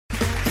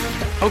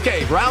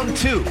Okay, round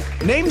two.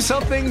 Name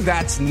something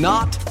that's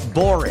not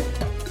boring.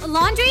 A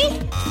laundry?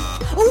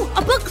 Ooh, a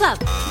book club.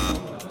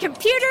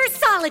 Computer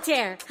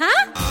solitaire,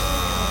 huh?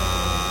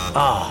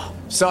 Ah,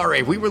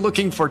 sorry, we were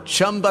looking for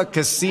Chumba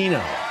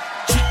Casino.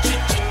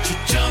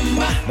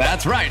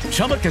 That's right,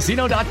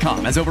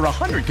 ChumbaCasino.com has over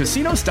 100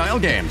 casino-style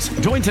games.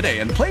 Join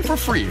today and play for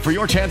free for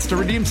your chance to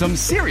redeem some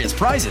serious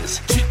prizes.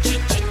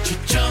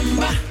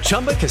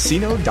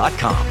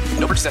 ChumbaCasino.com.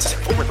 No purchase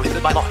necessary. Void where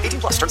prohibited by law.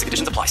 18 plus. Terms and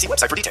conditions apply. See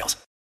website for details.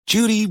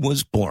 Judy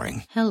was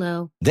boring.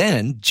 Hello.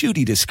 Then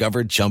Judy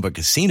discovered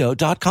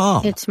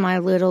ChumbaCasino.com. It's my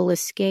little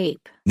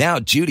escape. Now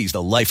Judy's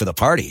the life of the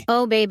party.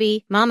 Oh,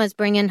 baby, mama's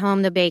bringing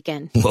home the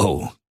bacon.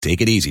 Whoa,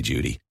 take it easy,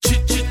 Judy.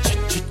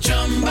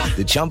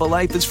 The Chumba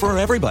life is for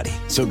everybody.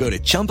 So go to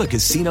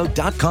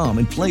ChumbaCasino.com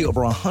and play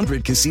over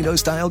 100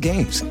 casino-style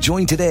games.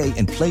 Join today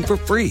and play for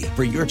free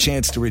for your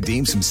chance to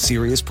redeem some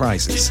serious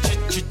prizes.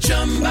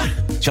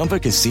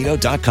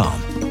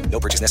 ChumbaCasino.com. No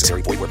purchase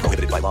necessary. Void where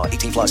prohibited by law.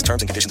 18 plus.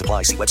 Terms and conditions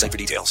apply. See website for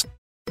details.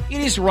 It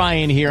is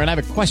Ryan here, and I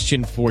have a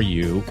question for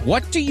you.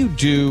 What do you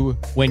do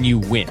when you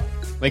win?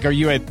 Like, are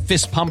you a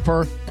fist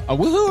pumper, a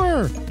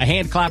woohooer, a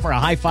hand clapper, a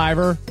high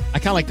fiver? I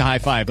kind of like the high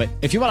five, but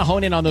if you want to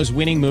hone in on those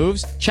winning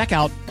moves, check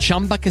out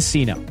Chumba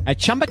Casino. At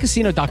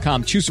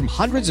ChumbaCasino.com, choose from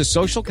hundreds of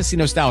social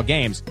casino-style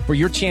games for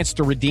your chance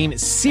to redeem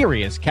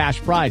serious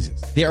cash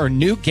prizes. There are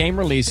new game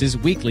releases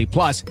weekly,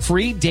 plus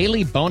free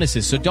daily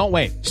bonuses, so don't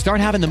wait. Start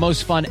having the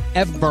most fun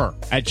ever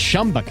at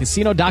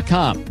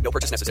ChumbaCasino.com. No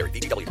purchase necessary.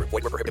 VGW. Void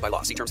where prohibited by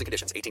law. See terms and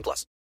conditions. 18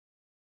 plus.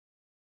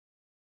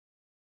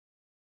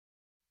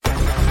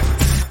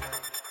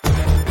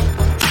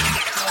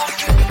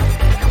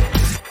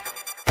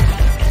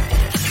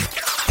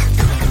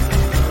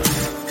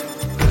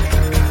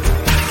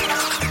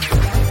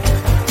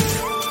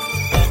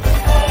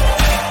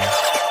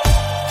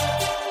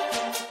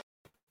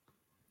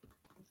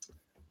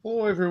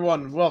 Hello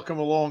everyone, welcome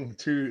along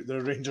to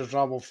the Rangers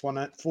Rabble phone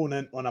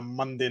in on a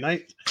Monday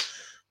night.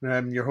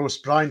 I'm your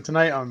host Brian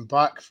tonight. I'm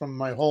back from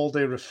my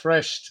holiday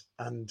refreshed,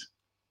 and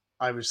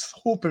I was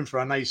hoping for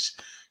a nice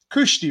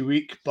cushy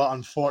week, but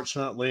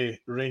unfortunately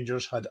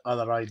Rangers had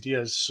other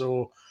ideas.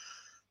 So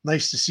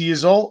nice to see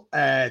you all.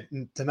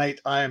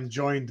 Tonight I am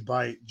joined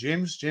by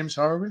James. James,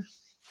 how are we?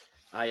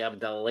 I am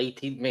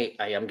delighted, mate.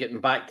 I am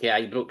getting back to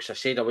Ibrox. I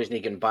said I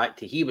wasn't getting back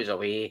to he was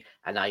away,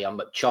 and I am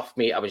chuffed,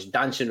 mate. I was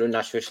dancing around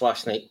this house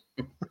last night.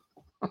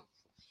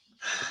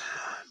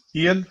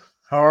 Ian,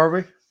 how are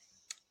we?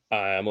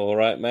 I am all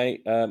right,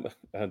 mate.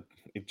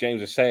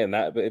 James is saying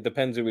that, but it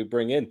depends who we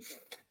bring in.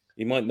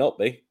 He might not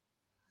be.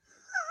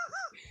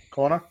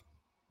 Connor,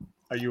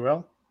 are you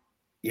well?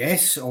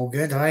 Yes, all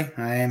good. Aye.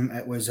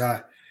 It was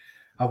a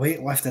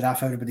weight lifted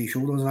off everybody's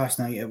shoulders last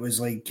night. It was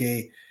like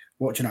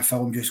watching a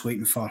film, just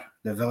waiting for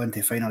the villain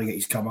to finally get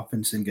his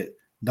comeuppance and get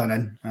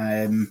done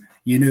in.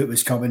 You knew it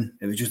was coming.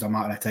 It was just a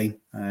matter of time.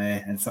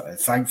 And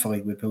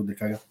thankfully, we pulled the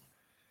trigger.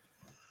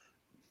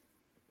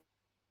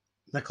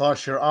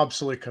 Nicholas, you're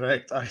absolutely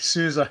correct. As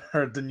soon as I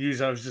heard the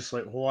news, I was just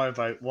like, why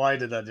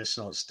did I just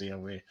not stay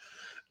away?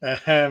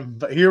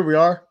 But here we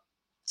are.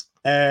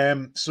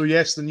 So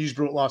yes, the news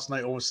broke last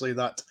night, obviously,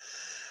 that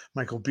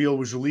Michael Beale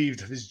was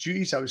relieved of his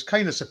duties. I was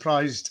kind of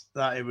surprised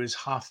that it was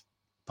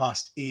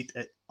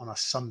 8:30 on a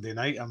Sunday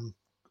night.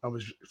 I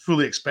was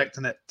fully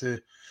expecting it to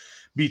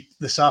be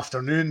this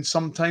afternoon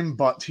sometime,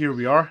 but here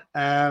we are.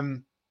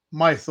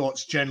 My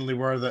thoughts generally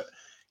were that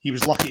he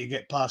was lucky to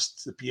get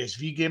past the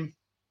PSV game.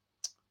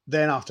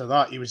 Then after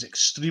that, he was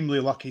extremely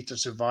lucky to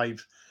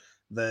survive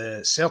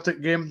the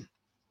Celtic game.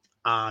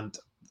 And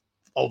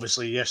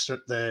obviously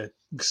the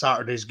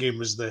Saturday's game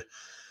was the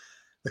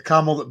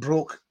camel that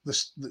broke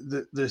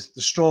the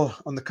straw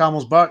on the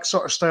camel's back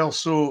sort of style.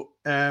 So,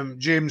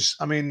 James,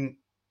 I mean,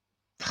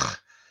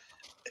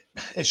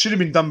 it should have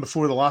been done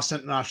before the last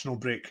international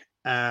break,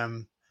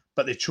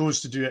 but they chose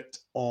to do it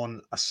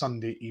on a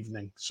Sunday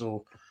evening.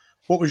 So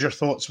what was your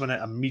thoughts when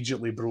it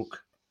immediately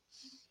broke?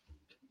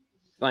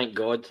 Thank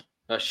God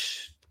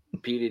this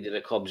period of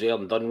the club's there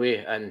and done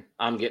with, and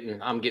I'm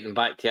getting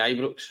back to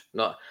Ibrox.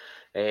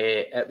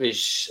 It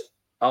was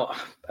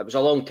a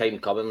long time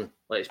coming.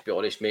 Let's be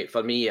honest, mate.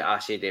 For me, I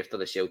said after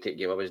the Celtic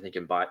game I wasn't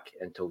getting back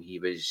until he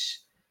was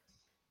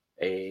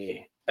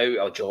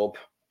out of job.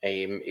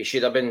 He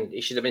should have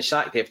been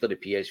sacked after the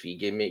PSV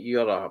game, mate.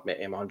 You are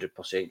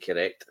 100%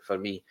 correct. For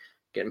me,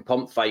 getting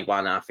pumped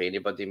 5-1 off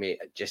anybody, mate,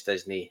 it just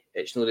isn't.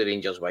 It's not the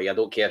Rangers way. I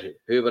don't care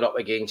who we're up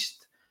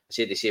against. I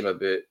said the same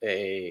about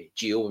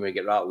Gio when we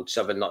get rattled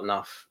 7-0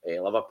 off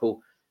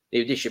Liverpool.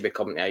 They should be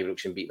coming to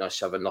Ibrox and beating us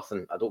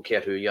 7-0. I don't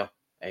care who you are.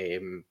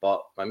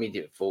 But my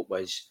immediate thought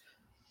was,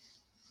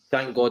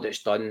 thank God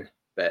it's done.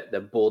 But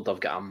the board have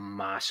got a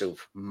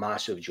massive,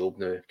 massive job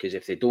now, because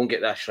if they don't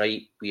get this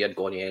right, we are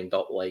going to end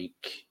up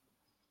like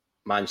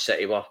Man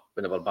City were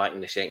when they were back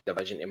in the second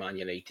division to Man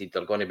United.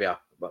 We're going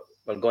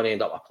to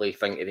end up a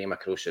plaything to them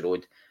across the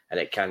road, and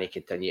it can't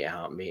continue to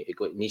happen, mate.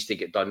 It needs to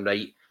get done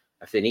right.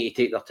 If they need to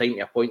take their time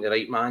to appoint the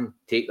right man,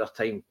 take their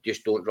time.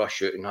 Just don't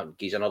rush out and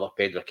give another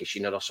Pedro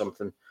Caixinha or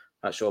something.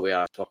 That's all we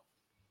ask for.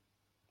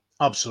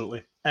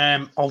 Absolutely.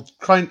 I'll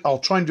try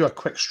and do a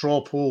quick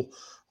straw poll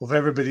of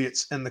everybody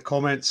that's in the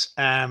comments.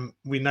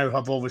 We now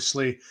have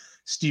obviously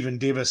Stephen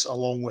Davis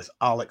along with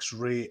Alex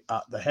Ray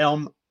at the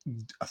helm.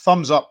 A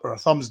thumbs up or a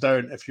thumbs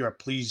down if you are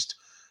pleased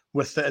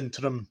with the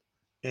interim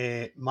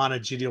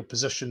managerial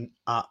position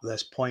at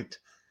this point.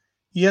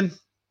 Ian,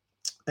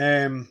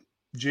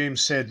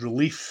 James said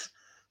relief.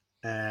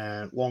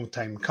 Long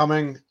time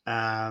coming.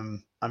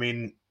 I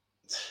mean,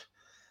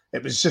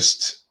 it was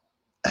just,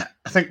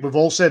 I think we've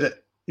all said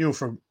it,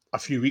 for a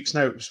few weeks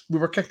now. We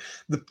were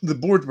the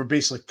board were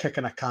basically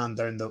kicking a can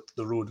down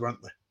the road,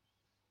 weren't they?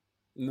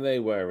 They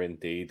were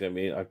indeed. I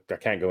mean, I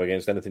can't go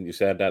against anything you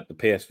said. That the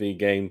PSV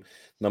game,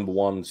 number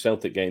 1,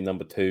 Celtic game,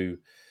 number 2.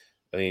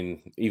 I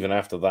mean, even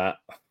after that,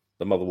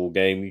 the Motherwell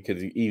game, you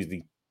could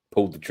easily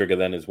pulled the trigger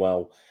then as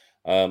well.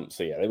 So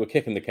yeah, they were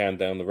kicking the can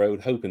down the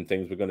road, hoping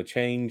things were going to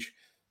change.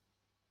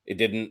 It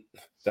didn't.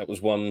 That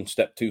was one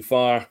step too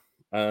far,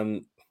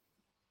 and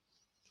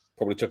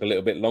probably took a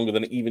little bit longer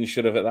than it even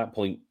should have at that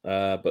point.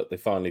 But they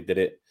finally did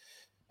it.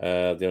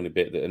 The only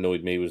bit that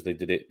annoyed me was they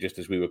did it just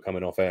as we were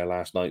coming off air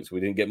last night, so we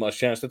didn't get much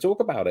chance to talk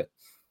about it.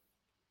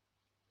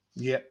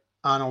 Yeah,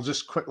 and I'll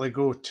just quickly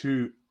go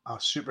to a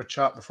super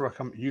chat before I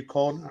come to you,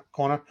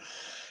 Connor.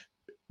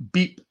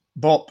 Beep,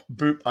 bop,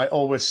 boop. I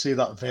always say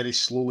that very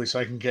slowly so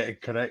I can get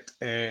it correct.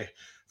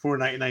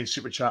 $4.99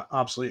 super chat.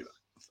 Absolutely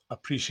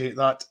appreciate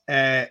that.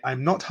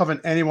 I'm not having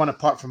anyone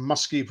apart from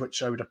Muskie,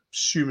 which I would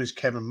assume is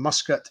Kevin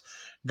Muscat,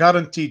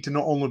 guaranteed to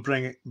not only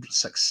bring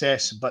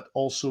success, but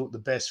also the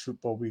best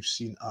football we've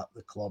seen at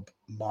the club.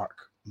 Mark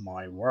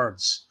my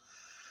words.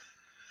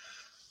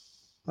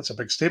 That's a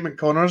big statement,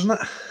 Connor, isn't it?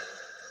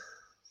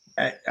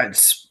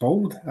 It's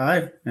bold,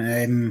 aye.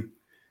 I mean,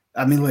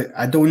 look,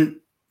 I don't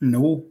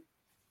know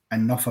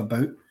enough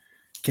about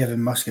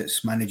Kevin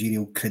Muscat's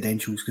managerial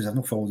credentials because I've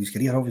not followed his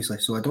career, obviously,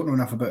 so I don't know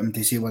enough about him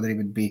to say whether he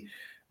would be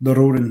the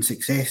roaring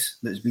success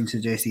that's been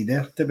suggested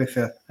there, to be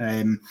fair.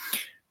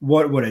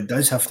 What it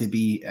does have to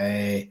be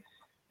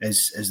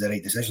is the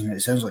right decision. It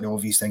sounds like the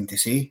obvious thing to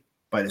say,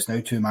 but it's now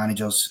 2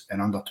 managers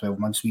in under 12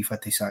 months we've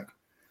had to sack.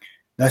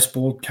 This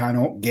board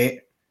cannot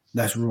get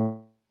this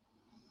wrong.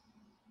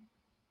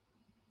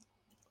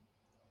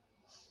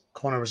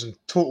 Connor was in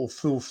total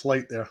full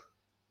flight there.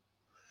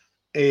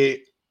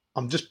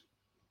 I'm just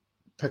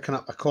picking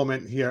up a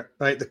comment here.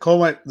 Right,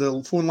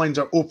 the phone lines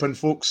are open,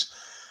 folks.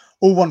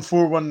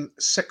 0141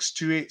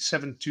 628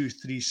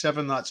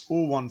 7237. That's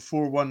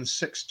 0141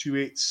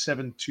 628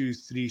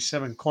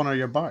 7237. Connor,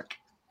 you're back.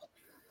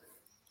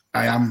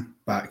 I am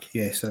back.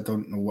 Yes, I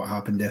don't know what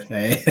happened there.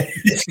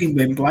 The screen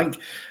went blank.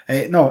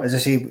 No, as I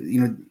say,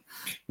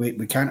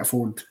 we can't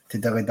afford to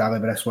dilly-dally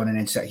with this one and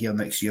then sit here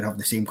next year and have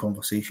the same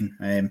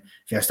conversation.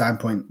 For a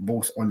standpoint,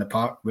 both on the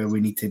park where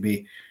we need to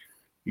be,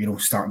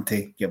 starting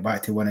to get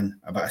back to winning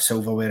a bit of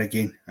silverware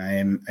again,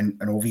 and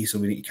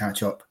obviously we need to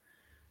catch up.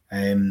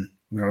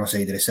 We're on the other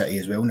side of the city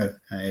as well now,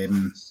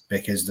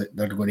 because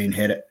they're going to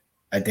inherit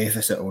a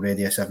deficit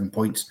already of 7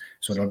 points,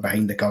 so they're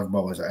behind the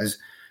curveball as it is,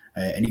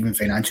 and even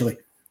financially,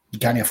 you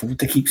can't afford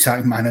to keep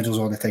sacking managers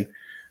all the time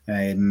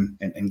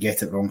and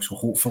get it wrong. So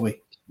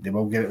hopefully they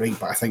will get it right.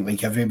 But I think,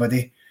 like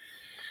everybody,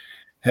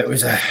 it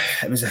was a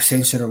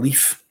sense of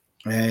relief.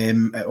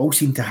 It all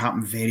seemed to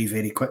happen very,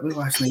 very quickly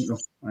last night,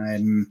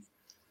 though,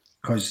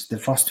 because the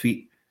first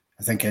tweet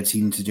I think I'd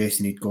seen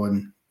suggesting he'd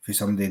gone for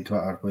somebody on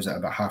Twitter was at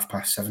about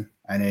 7:30,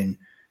 and then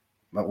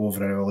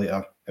over an hour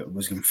later it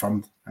was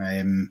confirmed.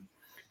 I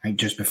think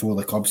just before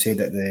the club said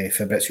it, the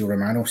Fabrizio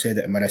Romano said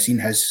it, and when I seen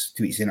his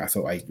tweet saying it, I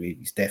thought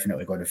he's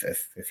definitely gone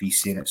if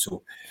he's saying it.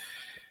 So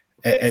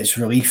it's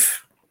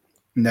relief.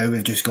 Now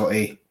we've just got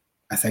to,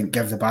 I think,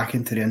 give the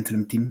backing to the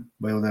interim team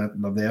while they're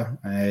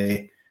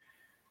there.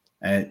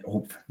 I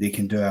hope they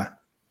can do a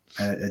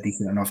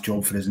decent enough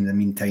job for us in the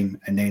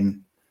meantime, and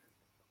then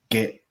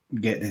get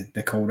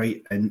the call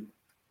right. And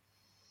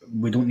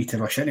we don't need to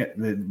rush in it.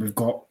 We've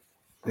got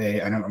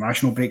an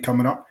international break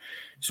coming up.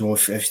 So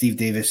if Steve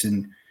Davis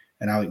and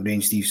Alec Ray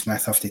and Steve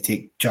Smith have to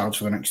take charge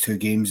for the next 2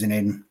 games, and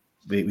then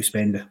we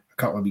spend a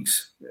couple of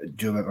weeks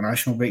during the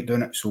international break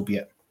doing it, so be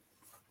it.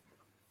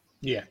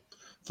 Yeah.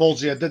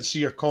 Falsey, I did see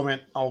your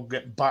comment. I'll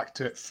get back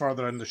to it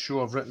further in the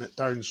show. I've written it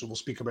down, so we'll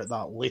speak about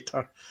that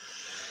later.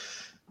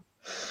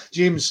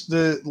 James,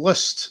 the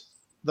list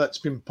that's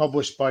been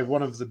published by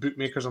one of the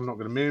bookmakers, I'm not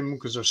going to name them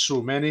because there's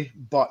so many,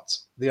 but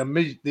the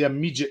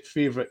immediate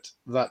favourite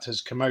that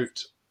has come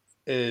out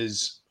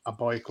is a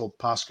boy called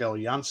Pascal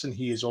Janssen.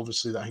 He is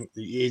obviously, I think,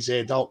 the AZ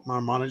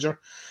Alkmaar manager.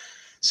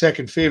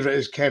 Second favourite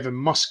is Kevin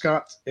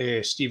Muscat.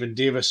 Stephen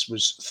Davis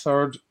was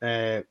third.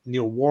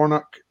 Neil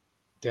Warnock,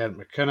 Derek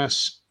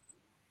McInnes,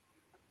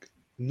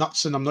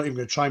 Knutson, I'm not even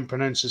going to try and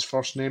pronounce his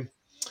first name.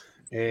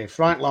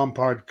 Frank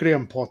Lampard,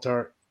 Graham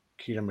Potter,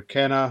 Kieran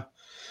McKenna,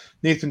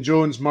 Nathan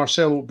Jones,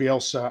 Marcelo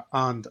Bielsa,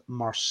 and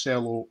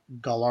Marcelo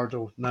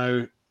Gallardo.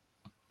 Now,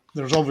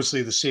 there's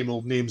obviously the same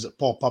old names that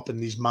pop up in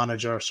these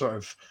manager sort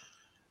of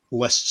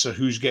lists of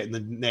who's going to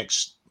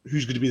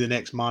be the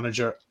next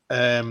manager.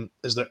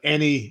 Is there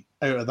any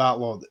out of that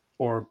lot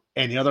or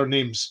any other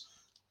names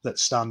that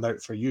stand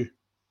out for you?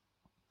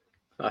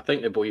 I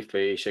think the boy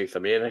from South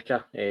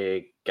America,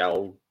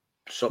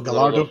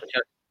 Gallardo.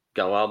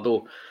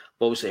 Gallardo.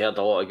 I've obviously heard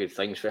a lot of good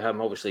things for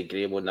him. Obviously,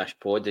 Graham on this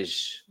pod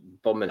is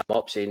bumming him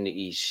up, saying that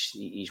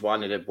he's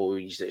one of the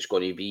boys that's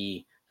going to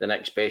be the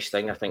next best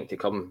thing, I think, to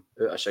come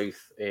out of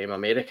South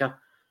America.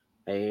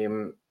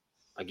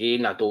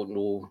 Again, I don't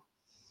know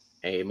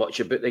much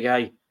about the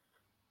guy,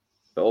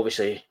 but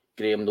obviously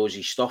Graham knows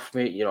his stuff,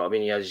 mate. You know what I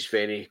mean? He is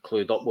very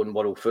clued up on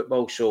world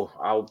football, so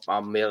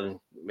I'm more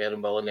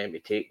than willing to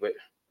take what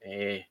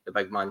the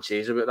big man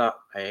says about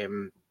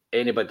that.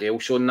 Anybody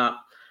else on that?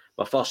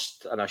 My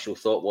first initial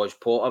thought was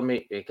Potter,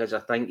 mate, because I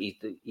think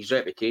his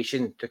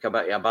reputation took a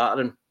bit of a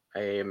battering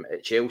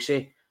at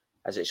Chelsea.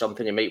 Is it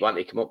something you might want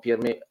to come up here,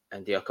 mate,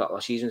 and do a couple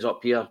of seasons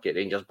up here, get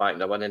Rangers back in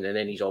the winning, and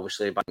then he's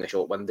obviously back in the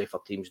shop window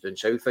for teams down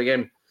south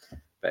again?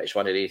 But it's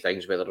one of these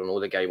things whether or not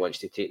the guy wants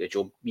to take the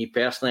job. Me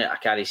personally, I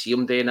can't see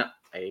him doing it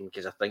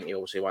because I think he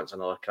obviously wants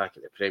another crack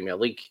at the Premier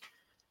League.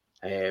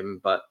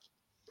 But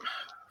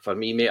for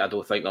me, mate, I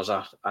don't think there's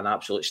an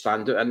absolute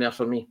standout in there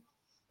for me.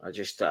 I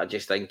just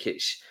think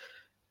it's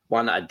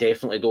one that I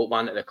definitely don't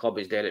want at the club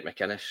is Derek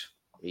McInnes.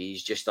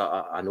 He's just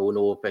a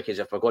no-no, because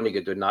if we're going to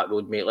go down that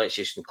road, mate, let's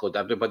just include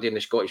everybody in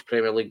the Scottish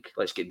Premier League.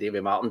 Let's get Davy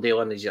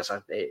Martindale in as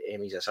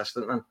Amy's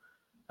assistant in.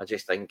 I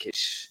just think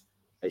it's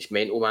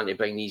mental, man, to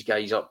bring these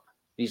guys up.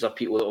 These are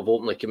people that have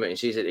openly come out and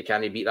says that they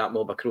can't beat that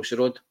mob across the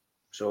road.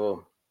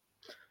 So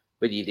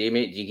what do you do,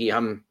 mate? Do you give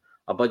him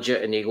a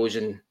budget and he goes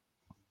and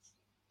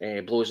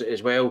blows it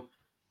as well?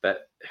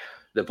 But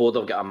the board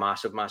have got a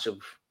massive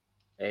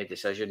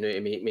decision now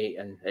to make, mate,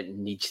 and it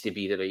needs to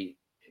be the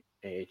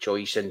right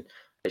choice. And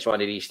it's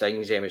one of these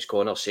things, as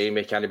Connor's saying,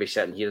 we can't be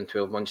sitting here in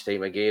 12 months'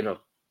 time again or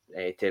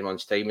 10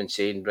 months' time and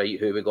saying, right,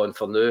 who are we going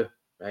for now?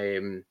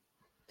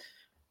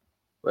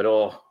 We're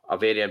all a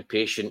very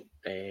impatient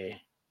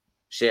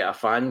set of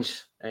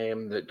fans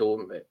that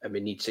don't, and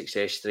we need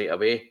success straight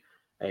away.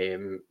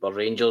 We're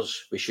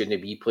Rangers, we shouldn't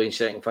be playing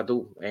second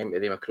fiddle to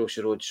them across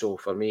the road. So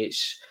for me,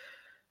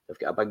 they've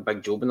got a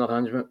big job in their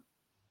hands, mate.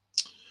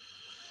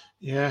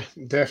 Yeah,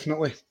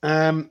 definitely.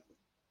 I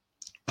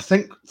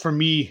think for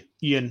me,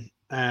 Ian,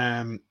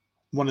 one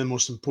of the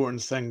most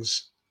important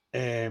things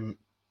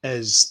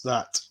is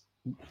that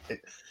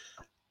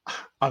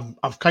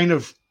I've kind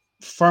of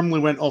firmly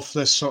went off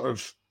this sort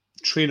of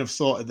train of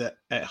thought that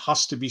it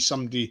has to be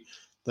somebody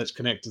that's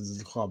connected to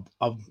the club.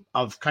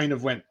 I've kind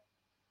of went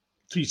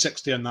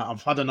 360 on that.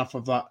 I've had enough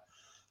of that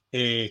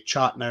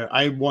chat now.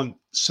 I want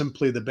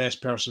simply the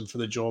best person for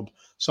the job.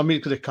 Somebody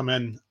could have come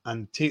in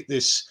and take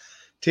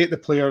the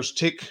players,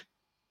 take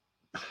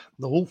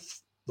the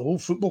whole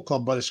football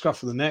club by the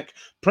scruff of the neck,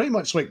 pretty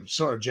much like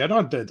sort of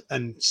Gerrard did,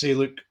 and say,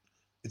 look,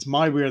 it's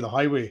my way or the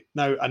highway.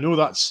 Now, I know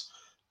that's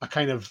a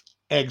kind of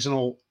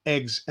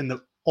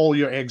all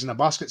your eggs in a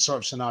basket sort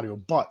of scenario,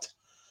 but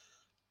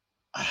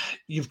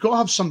you've got to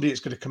have somebody that's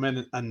going to come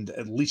in and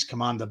at least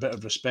command a bit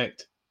of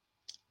respect.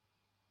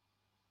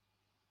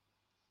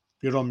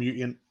 You're on mute,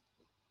 Ian.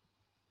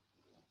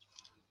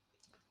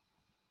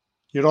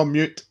 You're on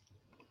mute.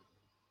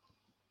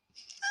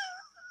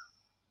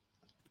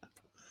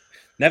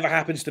 Never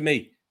happens to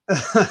me.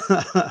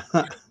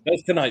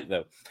 That's tonight,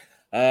 though.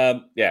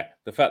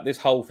 The fact this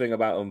whole thing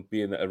about him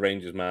being a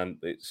Rangers man,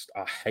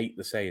 I hate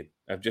the saying.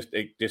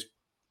 It just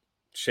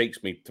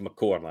shakes me to my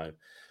core now.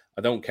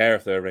 I don't care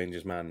if they're a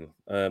Rangers man.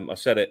 I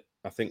said it,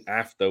 I think,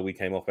 after we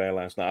came off air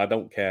last night. I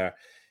don't care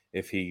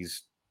if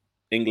he's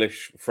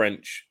English,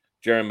 French,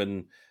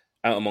 German,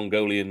 out of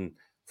Mongolian,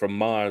 from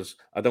Mars.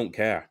 I don't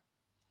care.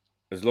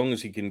 As long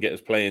as he can get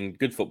us playing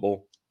good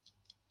football,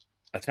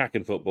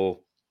 attacking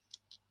football,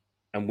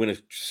 and win a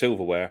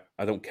silverware,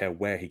 I don't care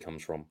where he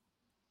comes from.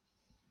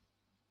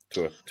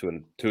 To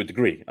a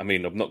degree. I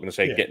mean, I'm not going to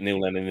say get Neil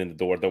Lennon in the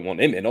door. I don't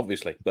want him in,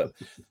 obviously. But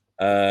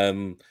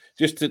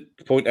just to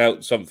point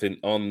out something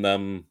on,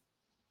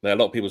 a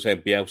lot of people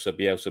saying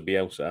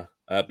Bielsa.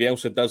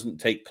 Bielsa doesn't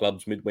take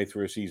clubs midway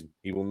through a season.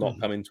 He will not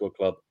come into a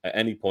club at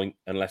any point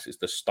unless it's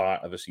the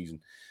start of a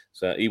season.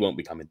 So he won't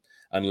be coming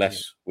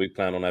unless we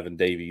plan on having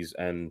Davies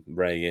and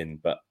Ray in.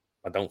 But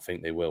I don't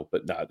think they will.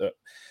 But no,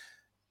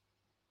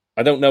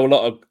 I don't know a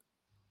lot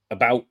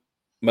about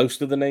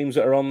most of the names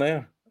that are on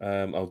there.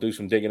 I'll do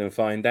some digging and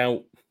find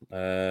out.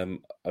 I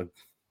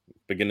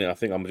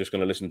think I'm just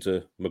going to listen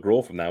to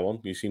McGraw from now on.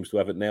 He seems to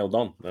have it nailed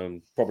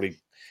on. Probably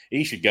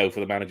he should go for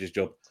the manager's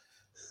job.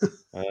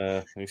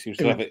 He seems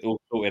to have it all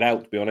sorted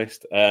out, to be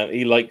honest.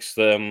 He likes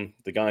the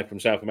guy from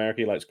South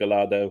America. He likes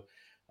Gallardo,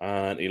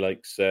 and he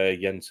likes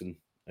Jensen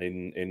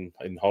in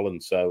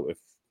Holland. So if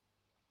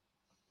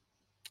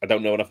I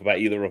don't know enough about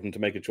either of them to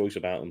make a choice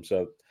about them.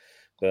 So,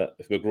 but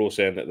if McGraw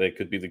saying that they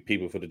could be the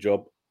people for the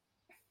job,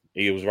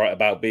 he was right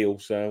about Beale,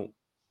 so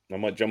I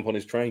might jump on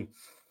his train.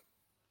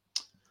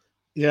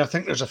 Yeah, I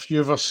think there's a few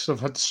of us have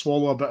had to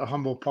swallow a bit of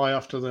humble pie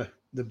after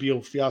the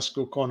Beale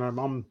fiasco, Connor.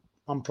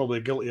 I'm probably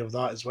guilty of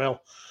that as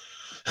well.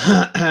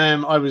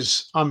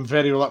 I'm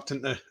very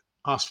reluctant to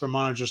ask for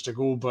managers to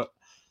go, but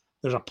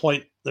there's a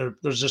point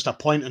there's just a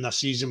point in a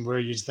season where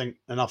you think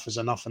enough is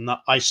enough, and that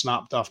I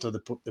snapped after the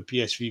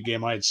PSV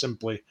game. I had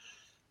simply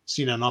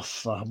seen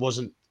enough. I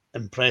wasn't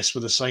impressed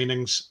with the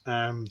signings.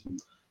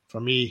 For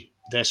me,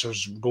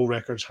 Desser's goal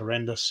record's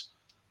horrendous.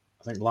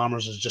 I think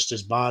Lammers is just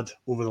as bad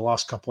over the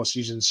last couple of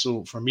seasons.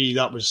 So for me,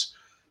 that was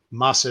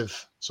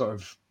massive sort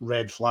of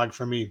red flag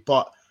for me.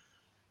 But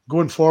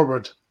going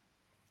forward,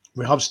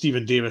 we have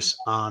Stephen Davis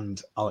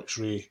and Alex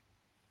Ray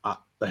at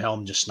the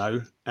helm just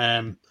now.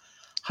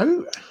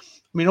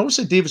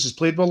 Obviously Davis has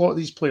played with a lot of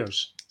these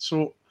players.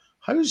 So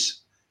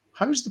how's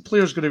the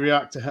players going to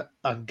react to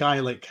a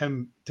guy like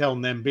him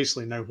telling them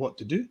basically now what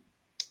to do?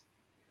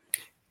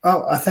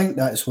 Well, I think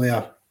that's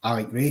where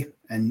Alec Ray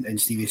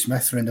and Stevie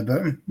Smith round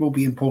about him will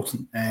be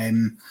important.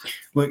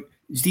 Look,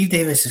 Steve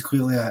Davis is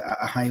clearly a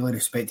highly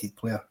respected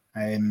player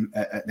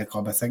at the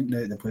club. I think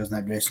the players in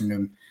that dressing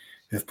room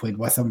who've played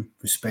with him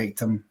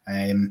respect him.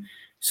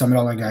 Some of the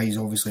other guys,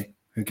 obviously,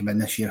 who came in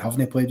this year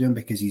haven't played with him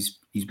because he's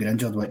been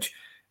injured, which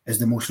is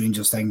the most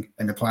Rangers thing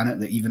in the planet,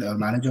 that even our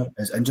manager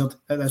is injured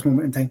at this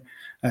moment in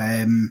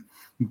time.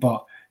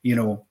 But, you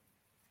know,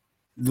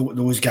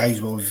 those guys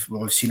will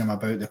have seen him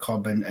about the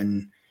club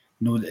and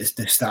know that it's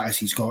the status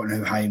he's got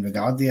and how high in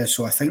regard he is.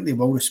 So I think they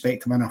will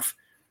respect him enough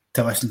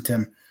to listen to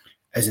him.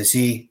 As I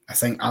say, I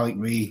think Alec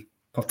Ray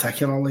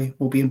particularly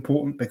will be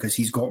important because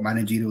he's got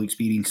managerial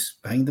experience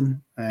behind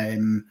him.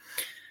 And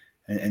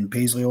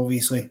Paisley,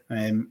 obviously.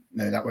 Now,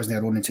 that wasn't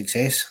their own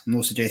success. I'm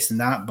not suggesting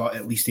that, but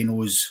at least he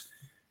knows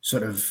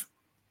sort of,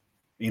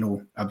 you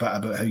know, a bit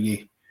about how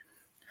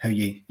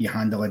you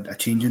handle a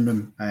changing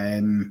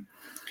room.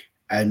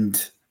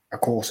 And of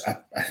course,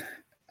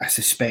 I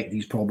suspect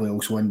he's probably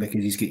also in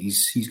because he's got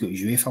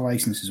his UEFA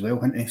license as well,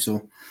 hasn't he?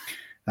 So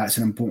that's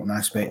an important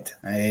aspect.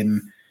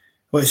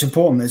 Well, it's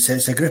important.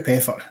 It's a group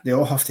effort. They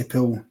all have to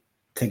pull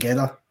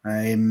together.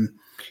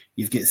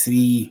 You've got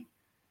three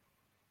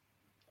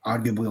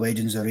arguably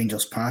legends of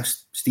Rangers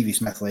past. Stevie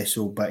Smith less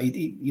so, but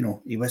he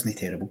wasn't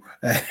terrible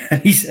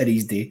in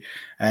his day.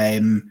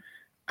 And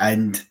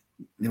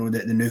you know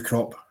the new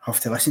crop have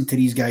to listen to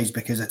these guys,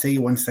 because I tell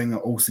you one thing that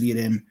all three of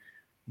them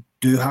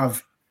do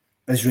have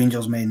as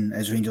Rangers men,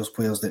 as Rangers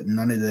players, that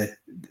none of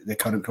the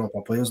current crop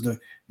of players do.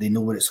 They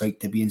know what it's like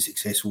to be in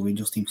successful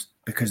Rangers teams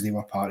because they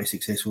were part of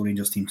successful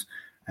Rangers teams.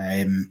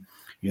 You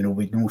know,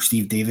 we know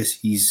Steve Davis.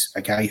 He's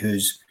a guy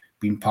who's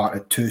been part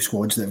of two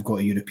squads that have got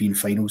to European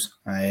finals.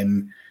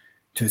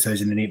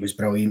 2008 was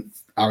brilliant.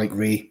 Alec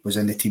Ray was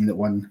in the team that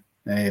won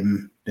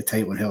the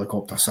title on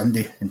Helicopter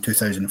Sunday in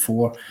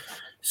 2004.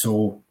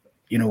 So,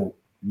 you know,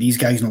 these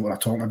guys know what they're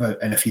talking about.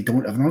 And if they're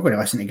not going to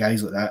listen to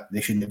guys like that, they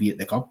shouldn't be at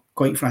the club,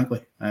 quite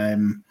frankly,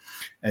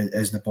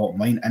 is the bottom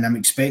line. And I'm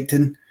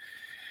expecting,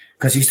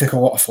 because he's took a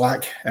lot of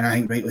flack, and I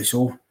think rightly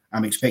so,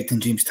 I'm expecting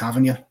James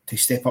Tavernier to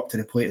step up to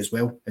the plate as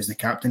well as the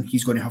captain.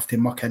 He's going to have to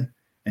muck in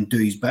and do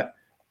his bit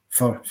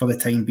for the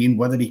time being.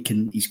 Whether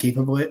he's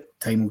capable of it,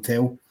 time will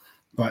tell.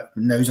 But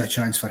now's a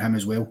chance for him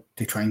as well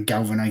to try and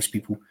galvanise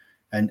people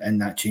in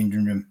that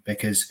changing room,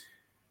 because,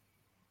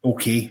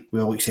 okay,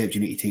 we'll accept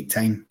you need to take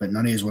time, but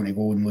none of us want to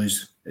go and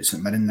lose at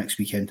St Mirren next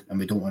weekend, and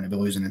we don't want to be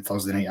losing on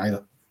Thursday night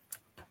either.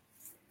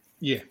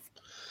 Yeah.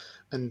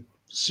 And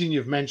seeing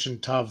you've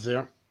mentioned Tav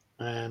there,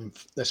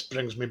 this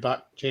brings me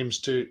back, James,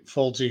 to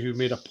Falsey, who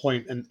made a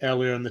point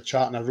earlier in the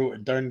chat, and I wrote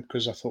it down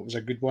because I thought it was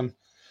a good one.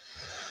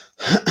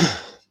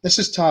 This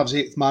is Tav's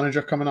 8th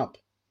manager coming up,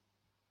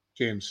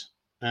 James.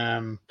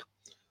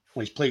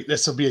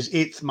 This will be his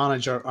 8th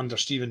manager under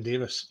Stephen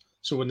Davis.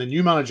 So when the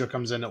new manager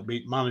comes in, it'll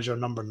be manager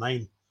number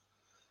 9.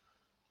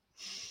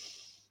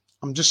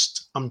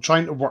 I'm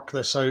trying to work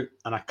this out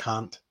and I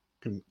can't.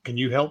 Can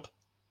you help?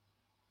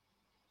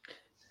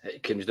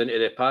 It comes down to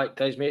the pack,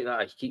 guys, mate. That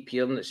I keep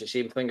hearing. It's the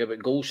same thing about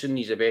Golson.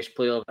 He's the best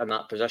player in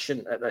that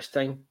position at this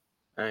time.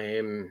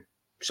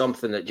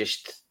 Something that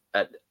just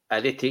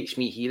irritates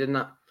me hearing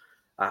that.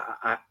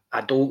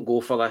 I don't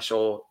go for this.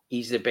 Or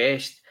he's the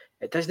best.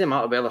 It doesn't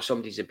matter whether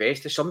somebody's the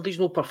best. If somebody's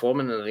not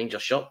performing in a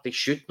Rangers shirt, they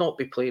should not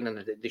be playing in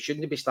it. They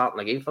shouldn't be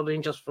starting a game for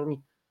Rangers for me,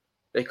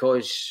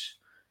 because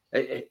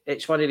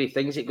it's one of the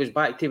things. It goes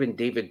back to when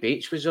David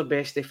Bates was their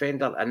best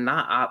defender, and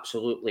that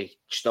absolutely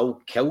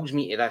still kills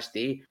me to this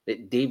day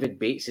that David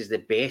Bates is the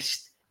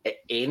best at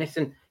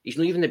anything. He's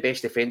not even the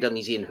best defender in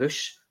his own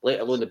house, let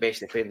alone the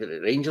best defender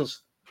at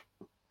Rangers.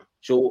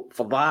 So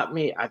for that,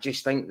 mate, I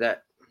just think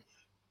that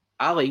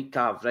I like to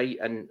have, right,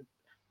 and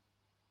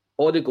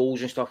all the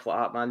goals and stuff like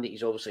that, man, that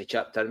he's obviously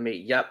chipped in,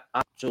 mate. Yep,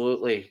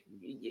 absolutely.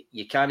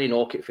 You can't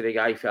knock it for the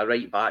guy for a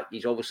right back.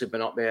 He's obviously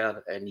been up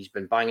there and he's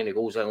been banging the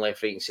goals in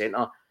left, right and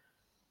centre.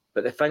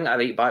 But the thing that a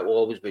right back will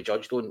always be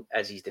judged on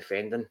is his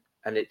defending.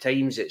 And at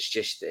times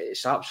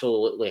it's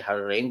absolutely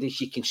horrendous.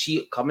 You can see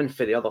it coming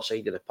for the other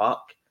side of the park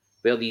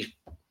where these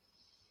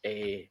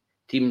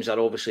teams are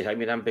obviously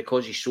hanging him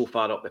because he's so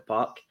far up the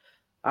park.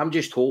 I'm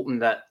just hoping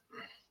that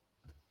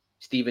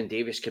Stephen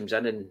Davis comes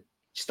in and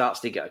starts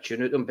to get a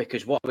tune at them,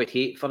 because what I would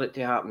hate for it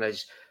to happen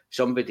is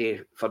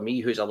somebody, for me,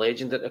 who's a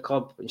legend at the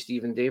club, and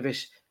Stephen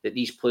Davis, that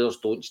these players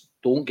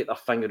don't get their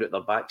finger out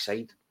their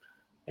backside.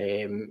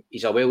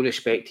 He's a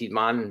well-respected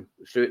man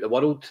throughout the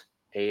world.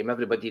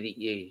 Everybody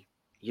that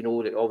you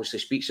know that obviously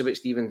speaks about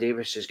Stephen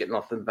Davis has got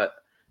nothing but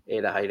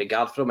the high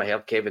regard for him. I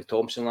heard Kevin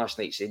Thompson last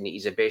night saying that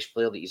he's the best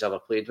player that he's ever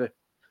played with.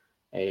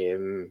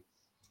 And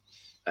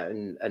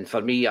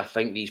for me, I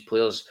think these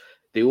players,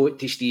 they owe it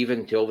to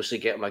Stephen to obviously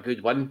get him a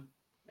good win,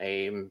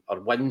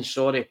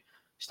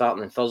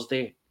 starting on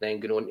Thursday, then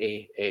going on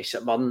to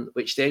St Mirren,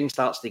 which then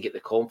starts to get the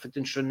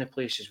confidence around the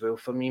place as well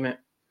for me, mate.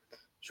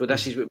 So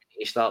this is what we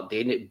need to start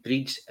doing. It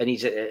breeds, and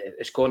he's,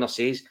 as Connor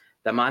says,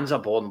 the man's a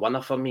born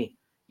winner for me.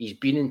 He's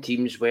been in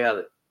teams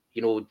where,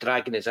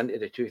 dragging us into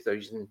the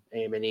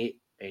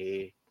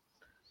 2008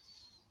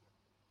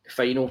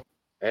 final.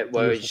 It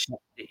was,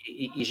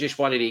 he's just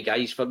one of the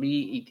guys for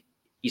me.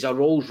 He's a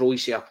Rolls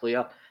Royce of a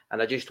player,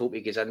 and I just hope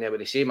he gets in there with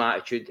the same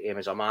attitude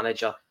as a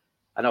manager.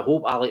 And I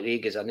hope Alec Ray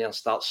gets in there and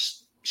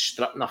starts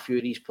stripping a few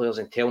of these players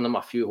and telling them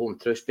a few home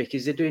truths,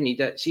 because they do need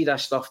it. See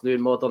this stuff now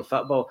in modern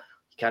football.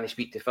 You can't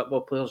speak to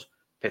football players.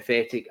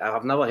 Pathetic.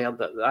 I've never heard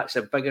that. That's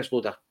the biggest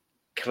load of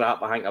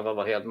crap I think I've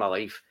ever heard in my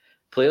life.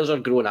 Players are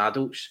grown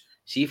adults.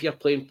 See, if you're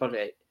playing for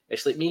it,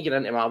 it's like me getting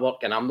into my work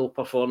and I'm not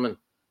performing.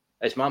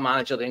 Is my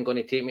manager then going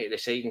to take me to the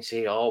side and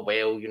say, oh,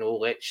 well,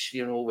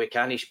 we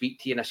can't speak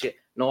to you? And I say,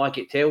 no, I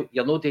can tell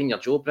you're not doing your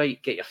job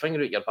right. Get your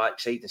finger out your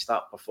backside and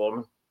start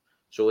performing.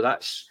 So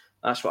that's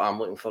what I'm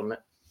looking for, mate.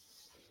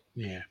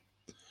 Yeah.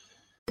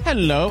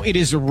 Hello, it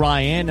is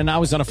Ryan, and I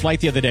was on a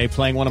flight the other day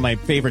playing one of my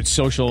favorite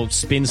social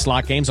spin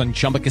slot games on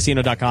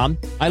ChumbaCasino.com.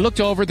 I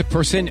looked over at the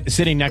person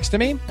sitting next to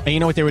me, and you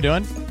know what they were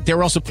doing? They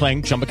were also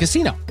playing Chumba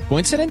Casino.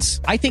 Coincidence?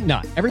 I think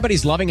not.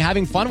 Everybody's loving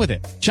having fun with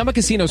it. Chumba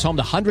Casino is home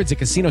to hundreds of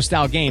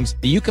casino-style games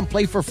that you can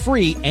play for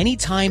free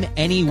anytime,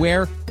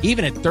 anywhere,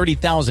 even at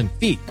 30,000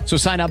 feet. So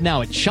sign up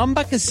now at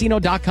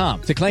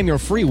ChumbaCasino.com to claim your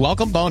free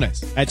welcome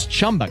bonus. That's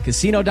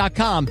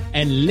ChumbaCasino.com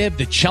and live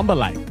the Chumba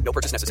life. No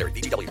purchase necessary.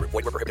 VGW. Void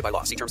where prohibited by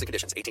law. See terms and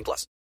conditions.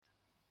 18+.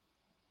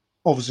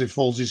 Obviously,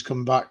 Folsey's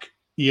come back,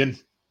 Ian.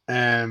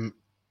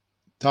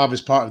 Tav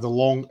is part of the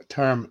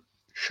long-term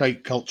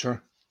shite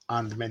culture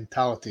and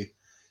mentality.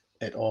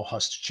 It all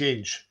has to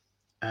change.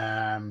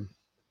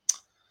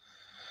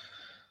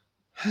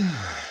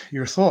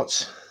 Your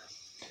thoughts?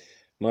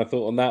 My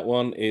thought on that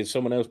one is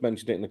someone else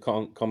mentioned it in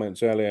the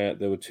comments earlier.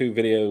 There were two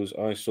videos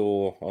I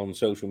saw on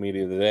social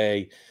media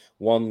today.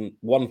 One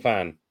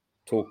fan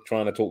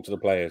trying to talk to the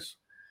players.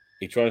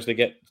 He tries to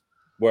get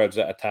words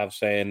out of Tav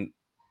saying,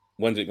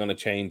 when's it going to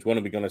change? When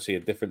are we going to see a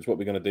difference? What are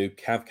we going to do?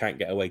 Cav can't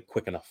get away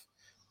quick enough.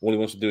 All he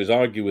wants to do is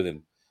argue with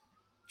him.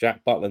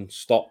 Jack Butland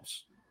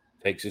stops,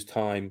 takes his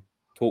time,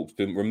 talks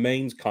to him,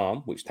 remains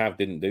calm, which Tav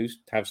didn't do.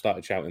 Tav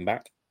started shouting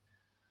back.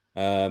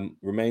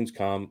 Remains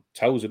calm,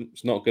 tells him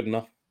it's not good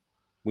enough.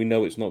 We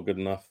know it's not good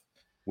enough.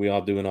 We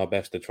are doing our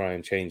best to try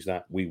and change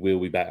that. We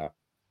will be better.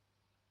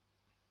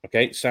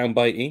 Okay,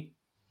 soundbitey,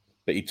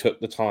 but he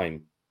took the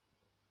time.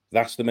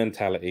 That's the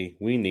mentality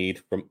we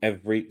need from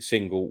every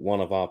single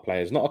one of our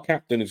players. Not a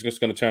captain who's just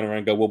going to turn around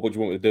and go, well, what do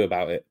you want me to do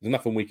about it? There's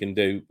nothing we can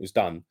do. It's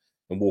done.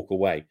 And walk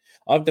away.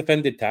 I've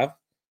defended Tav.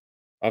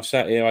 I've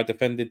sat here. I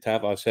defended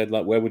Tav. I've said,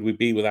 where would we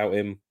be without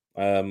him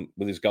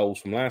with his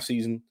goals from last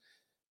season?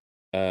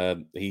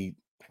 He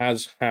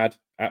has had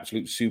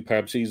absolute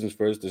superb seasons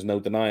for us. There's no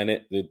denying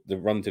it. The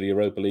run to the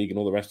Europa League and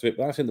all the rest of it.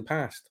 But that's in the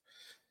past.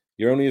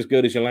 You're only as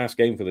good as your last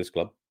game for this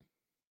club.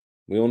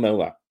 We all know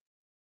that.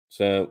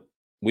 So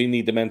we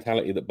need the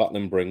mentality that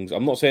Butland brings.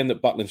 I'm not saying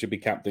that Butland should be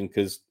captain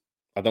because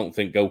I don't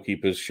think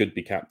goalkeepers should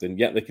be captain.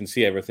 Yet they can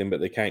see everything, but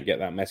they can't get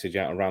that message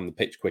out around the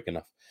pitch quick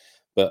enough.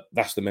 But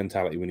that's the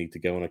mentality we need to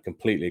go. And I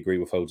completely agree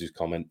with Hodges'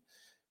 comment.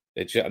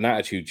 An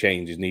attitude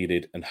change is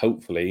needed. And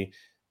hopefully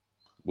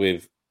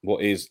with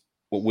what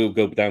will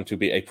go down to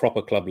be a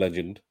proper club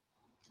legend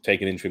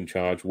taking interim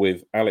charge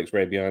with Alex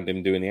Ray behind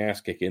him doing the ass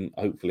kicking,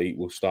 hopefully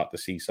we'll start to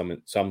see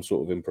some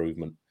sort of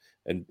improvement.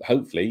 And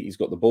hopefully he's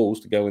got the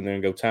balls to go in there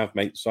and go, Tav,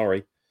 mate,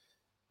 sorry.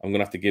 I'm going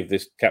to have to give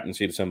this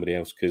captaincy to somebody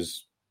else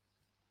because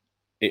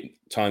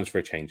time's for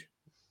a change.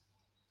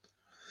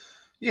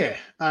 Yeah,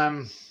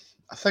 I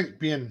think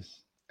being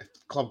a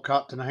club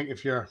captain, I think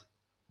if you're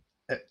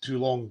at too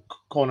long,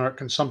 Connor, it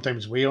can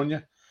sometimes weigh on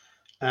you.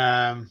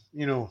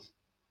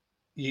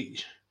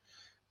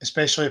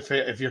 Especially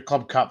if you're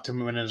club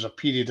captain when there's a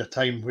period of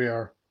time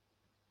where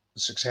the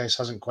success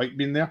hasn't quite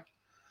been there.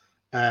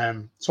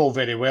 It's all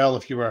very well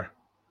if you were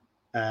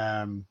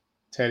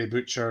Terry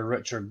Butcher,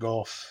 Richard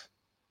Gough,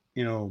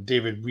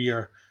 David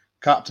Weir,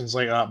 captains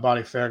like that,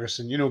 Barry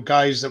Ferguson,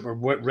 guys that were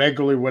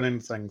regularly winning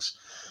things.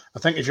 I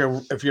think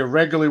if you're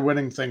regularly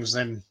winning things,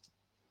 then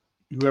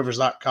whoever's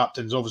that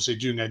captain's obviously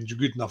doing a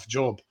good enough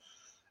job.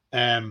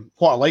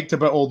 What I liked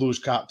about all those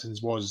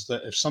captains was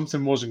that if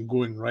something wasn't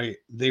going right,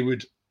 they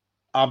would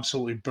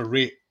absolutely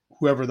berate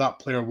whoever that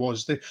player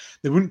was.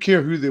 They wouldn't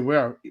care who they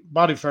were.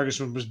 Barry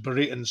Ferguson was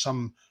berating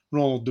some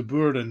Ronald De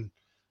Boer and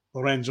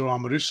Lorenzo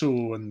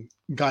Amoruso and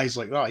guys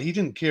like that. He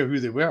didn't care who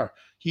they were.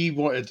 He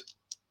wanted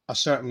a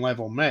certain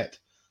level met.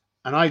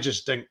 And I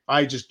just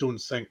don't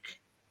think,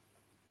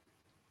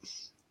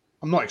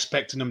 I'm not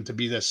expecting him to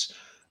be this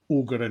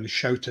ogre and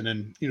shouting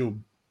and,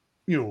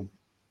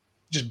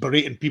 just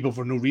berating people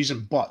for no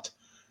reason, but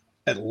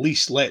at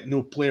least let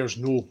no players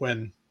know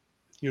when,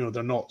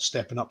 they're not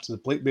stepping up to the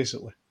plate,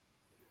 basically.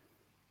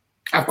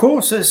 Of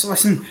course,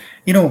 listen,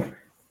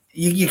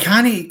 you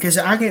can't, because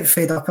I get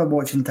fed up of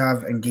watching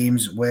Tav in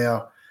games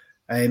where,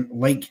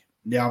 like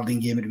the Aberdeen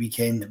game at the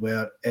weekend,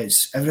 where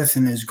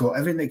everything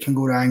that can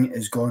go wrong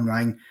is gone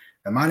wrong.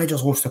 The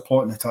manager's lost the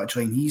plot in the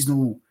touchline. He's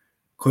no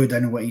clued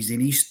in what he's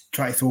doing. He's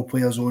trying to throw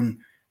players on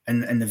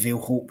in the veil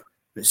hope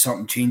that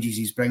something changes.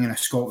 He's bringing a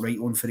Scott Wright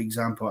on, for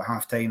example, at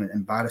half time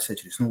and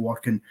Barisic. It's not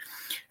working.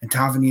 And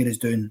Tavernier is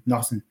doing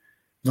nothing.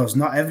 There's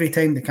not every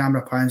time the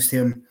camera pans to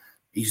him,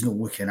 he's not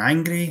looking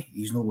angry.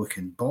 He's not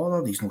looking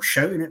bothered. He's not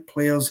shouting at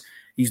players.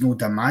 He's not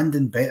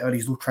demanding better.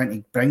 He's not trying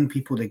to bring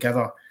people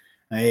together.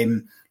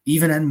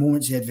 Even in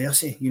moments of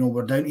adversity,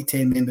 we're down to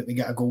 10 men, but we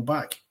get a goal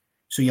back.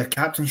 So your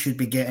captain should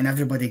be getting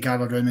everybody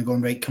gathered around and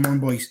going, right, come on,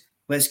 boys,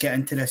 let's get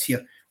into this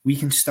here. We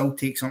can still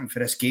take something for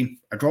this game.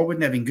 A draw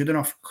wouldn't have been good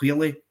enough,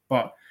 clearly,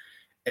 but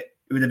it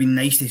would have been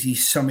nice to see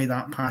some of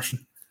that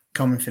passion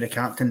coming for the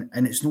captain,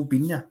 and it's not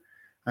been there.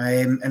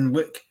 And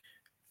look,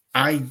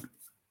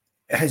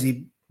 has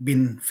he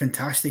been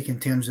fantastic in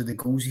terms of the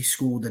goals he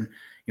scored and,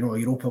 a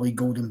Europa League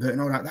golden boot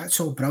and all that. That's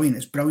all brilliant.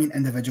 It's brilliant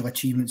individual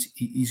achievements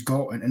he's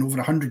got, and over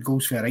 100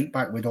 goals for a right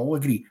back, we'd all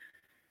agree,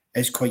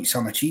 is quite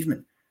some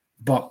achievement.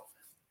 But,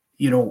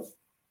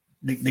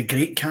 the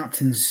great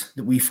captains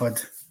that we've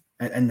had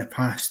in the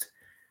past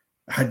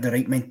had the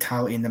right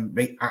mentality and the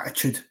right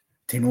attitude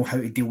to know how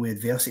to deal with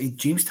adversity.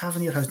 James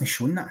Tavernier hasn't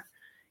shown that.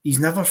 He's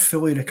never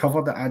fully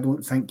recovered it, I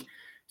don't think,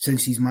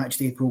 since his match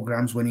day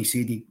programmes when he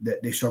said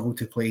that they struggled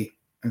to play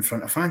in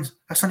front of fans.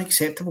 That's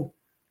unacceptable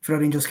for a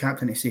Rangers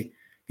captain to say.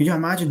 Can you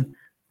imagine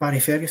Barry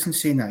Ferguson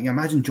saying that? Can you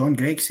imagine John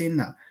Gregg saying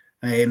that?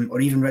 Or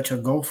even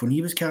Richard Gough when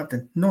he was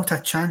captain? Not a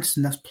chance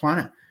in this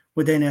planet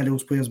would any of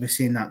those players be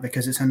saying that,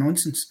 because it's a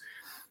nonsense.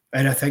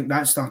 And I think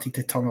that started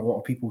to turn a lot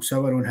of people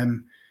sour on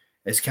him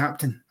as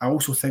captain. I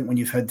also think when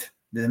you've had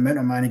the amount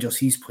of managers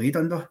he's played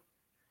under,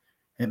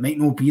 it might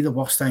not be the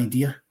worst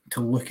idea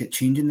to look at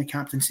changing the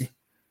captaincy,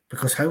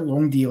 because how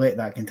long do you let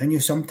that continue?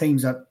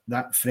 Sometimes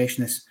that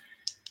freshness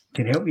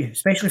can help you,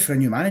 especially for a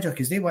new manager,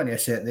 because they want to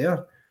set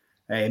their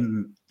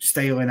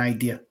style and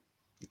idea.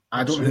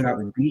 I don't know who that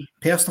would be.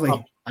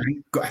 Personally,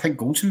 I think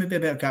Goldson would be a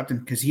better captain,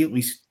 because he at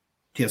least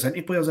tears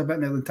into players a bit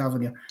more than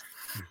Tavernier.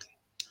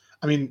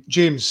 I mean,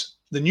 James,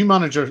 the new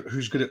manager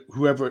who's good at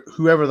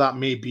whoever that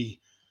may be,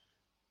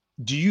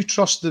 do you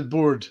trust the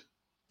board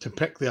to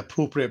pick the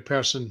appropriate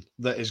person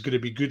that is going to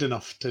be good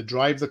enough to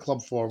drive the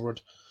club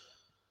forward,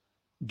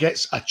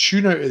 gets a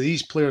tune out of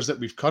these players that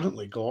we've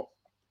currently got,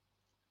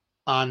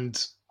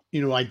 and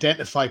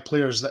identify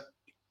players that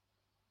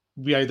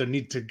we either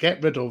need to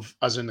get rid of,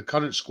 as in the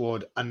current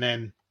squad, and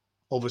then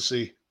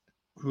obviously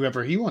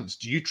whoever he wants?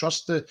 Do you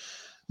trust the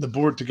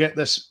board to get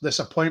this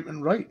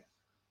appointment right?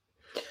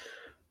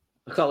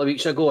 A couple of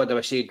weeks ago, I'd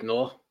have said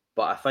no,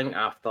 but I think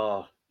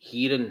after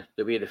hearing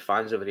the way the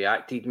fans have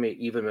reacted, mate,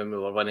 even when we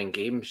were winning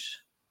games,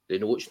 they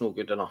know it's not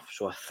good enough.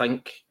 So I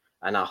think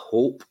and I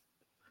hope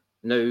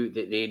now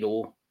that they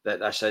know that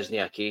this isn't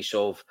a case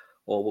of,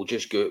 we'll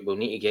just go, we'll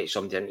need to get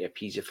somebody in to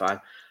appease the fan.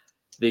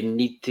 They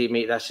need to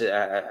make this,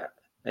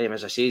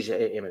 as I say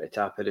at the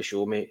top of the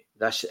show, mate,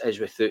 this is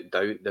without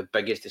doubt the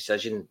biggest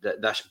decision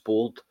that this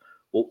board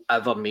will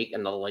ever make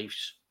in their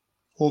lives.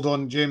 Hold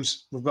on,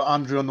 James. We've got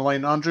Andrew on the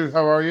line. Andrew,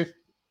 how are you?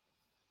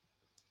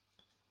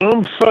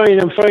 I'm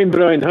fine,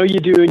 Brian. How you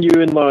doing,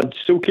 you and lads?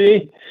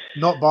 Okay?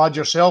 Not bad.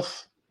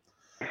 Yourself?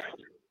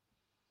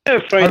 Yeah,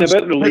 fine. A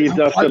bit relieved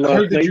after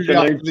last night's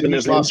announcement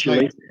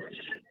eventually.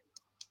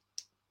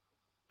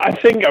 I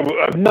think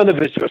none of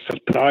us were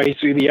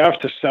surprised, really,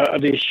 after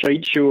Saturday's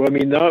shite show. I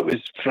mean, that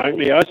was,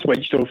 frankly, I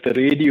switched off the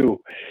radio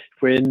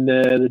when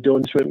the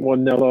Dons went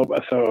 1-0 up.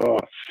 I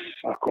thought,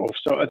 fuck off,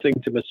 sort of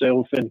thing to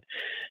myself, and,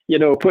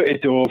 put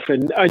it off.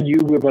 And I knew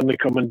we weren't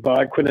coming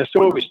back. When I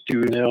saw it was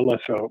 2-0, I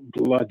thought,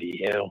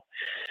 bloody hell,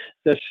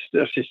 this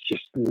is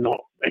just not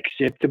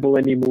acceptable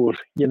anymore.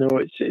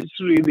 It's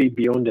really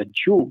beyond a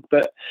joke.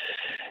 But,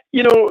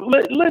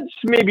 let's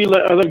maybe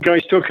let other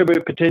guys talk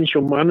about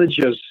potential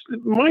managers.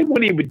 My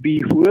worry would be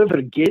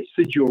whoever gets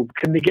the job,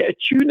 can they get a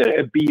tune out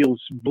of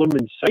Beale's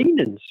blooming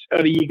signings? Or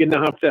are you going to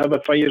have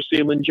a fire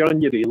sale in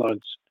January,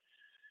 lads?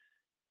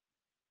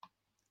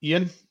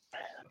 Ian,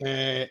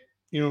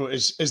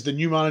 is the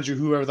new manager,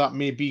 whoever that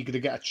may be, going to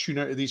get a tune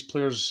out of these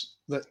players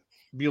that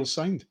Beale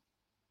signed?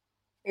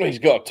 Well, he's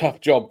got a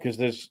tough job, because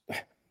there's a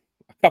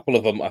couple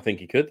of them I think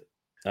he could.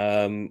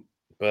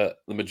 But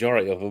the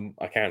majority of them,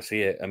 I can't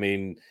see it. I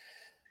mean,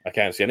 I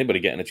can't see anybody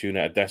getting a tune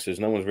out of Dessers.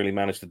 No one's really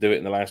managed to do it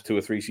in the last 2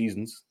 or 3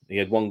 seasons. He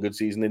had one good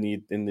season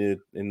in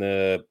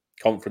the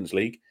Conference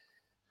League.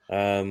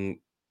 Lammers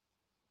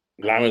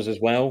as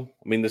well.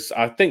 I mean,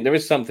 I think there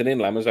is something in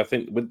Lammers. I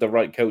think with the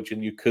right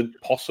coaching, you could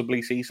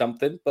possibly see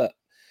something, but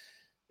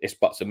it's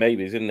buts and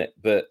maybes, isn't it?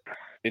 But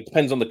it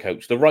depends on the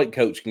coach. The right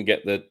coach can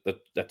get the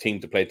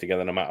team to play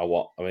together no matter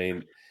what. I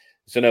mean,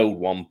 it's an old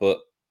one, but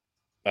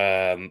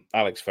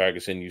Alex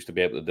Ferguson used to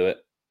be able to do it.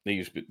 He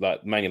used to be,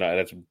 like, Man United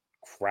had some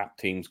crap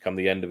teams come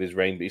the end of his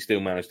reign, but he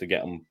still managed to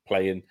get them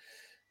playing.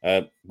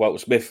 Walter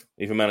Smith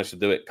even managed to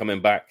do it,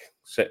 coming back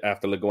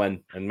after Le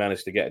Guen and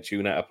managed to get a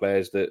tune out of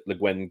players that Le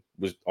Guen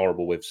was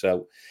horrible with.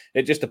 So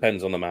it just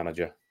depends on the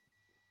manager.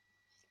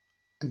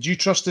 And do you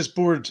trust this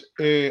board,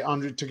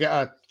 Andrew, to get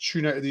a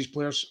tune out of these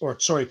players? Or,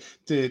 sorry,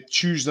 to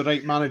choose the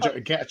right manager to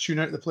get a tune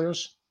out of the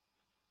players?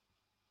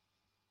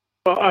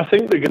 Well, I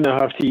think they're going to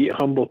have to eat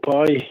humble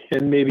pie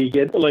and maybe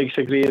get the likes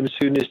of Graham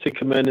Souness to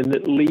come in and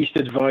at least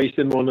advise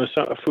them on a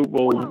sort of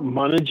football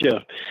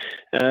manager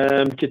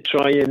to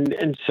try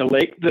and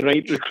select the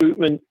right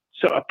recruitment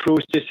sort of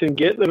process and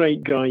get the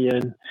right guy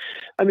in.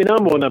 I mean,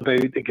 I'm on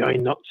about the guy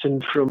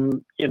Knutson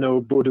from,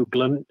 Bodo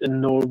Glimt in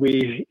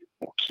Norway.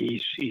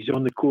 Okay, he's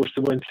on the course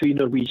to win 3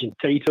 Norwegian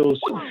titles.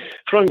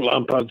 Frank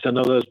Lampard's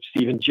another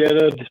Steven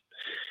Gerrard.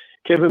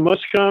 Kevin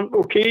Muscat,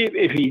 okay,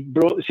 if he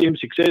brought the same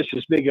success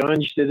as Big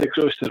Ange did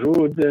across the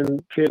road, then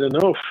fair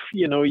enough.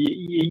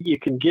 You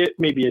can get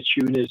maybe a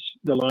tune, as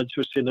the lads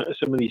were saying, out of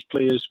some of these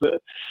players,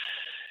 but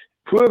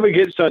whoever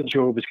gets that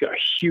job has got a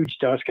huge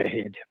task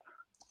ahead.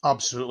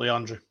 Absolutely,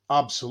 Andrew.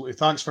 Absolutely.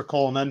 Thanks for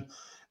calling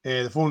in.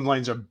 The phone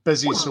lines are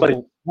busy, so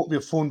we'll hope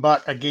you'll phone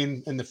back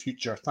again in the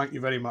future. Thank you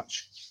very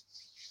much.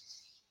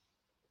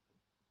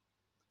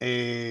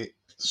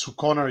 So,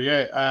 Connor,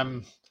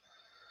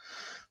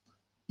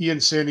 Ian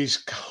saying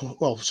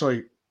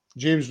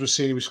James was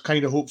saying he was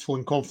kind of hopeful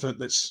and confident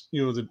that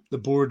the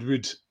board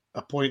would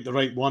appoint the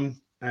right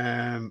one.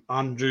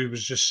 Andrew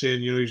was just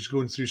saying he's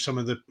going through some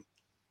of the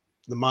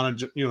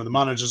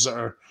managers that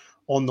are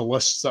on the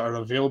lists that are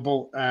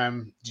available.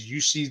 Do you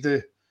see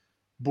the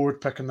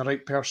board picking the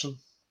right person?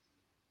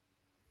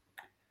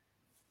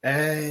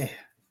 I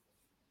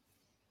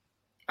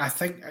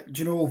think I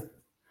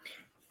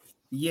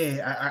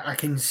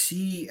can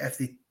see if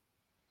they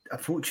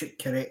approach it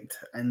correct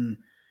and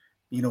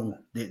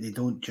they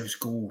don't just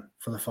go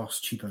for the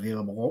first cheap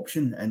available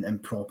option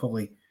and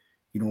properly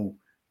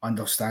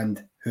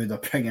understand who they're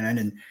bringing in,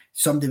 and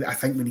I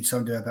think we need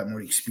somebody with a bit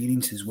more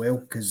experience as well,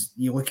 because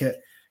you look at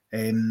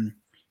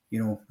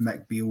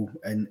Mick Beale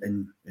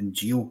and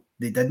Gio,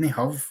 they didn't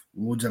have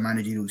loads of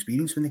managerial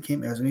experience when they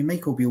came to us. I mean,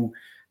 Michael Beale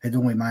had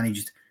only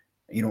managed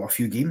a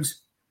few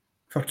games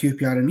for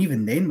QPR, and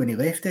even then when he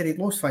left there, he'd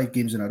lost 5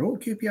 games in a row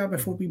at QPR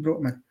before we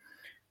brought him in.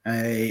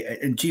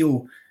 And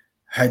Gio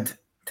had,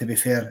 to be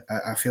fair,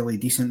 a fairly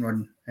decent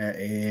run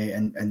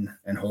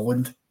in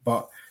Holland,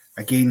 but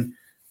again,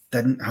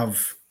 didn't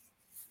have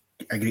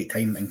a great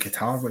time in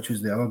Qatar, which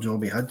was the other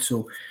job he had.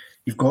 So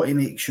you've got to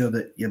make sure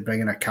that you're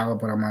bringing a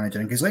calibre of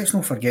manager in, because let's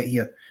not forget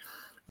here,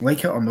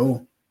 like it or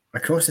no,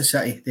 across the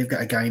city, they've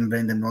got a guy in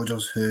Brendan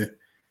Rodgers who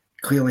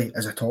clearly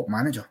is a top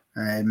manager.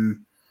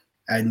 And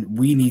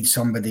we need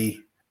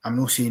somebody, I'm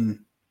not saying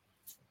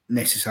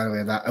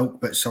necessarily that ilk,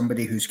 but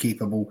somebody who's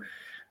capable,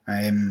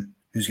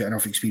 who's got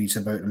enough experience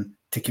about them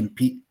to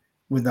compete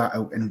with that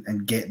ilk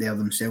and get there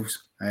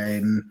themselves.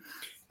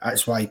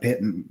 That's why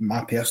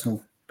my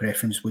personal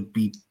preference would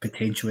be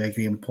potentially a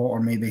Graham Potter,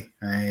 maybe.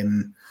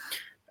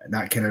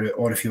 That kind of route,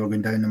 or if you were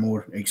going down the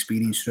more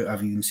experienced route,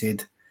 I've even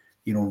said,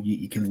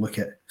 you can look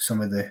at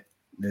some of the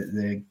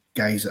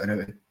guys that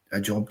are out a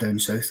job down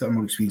south that are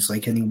more experienced,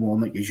 like Kenny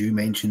Warnock, as you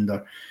mentioned,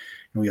 or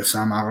your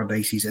Sam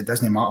Allardyce's. It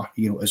doesn't matter,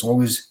 as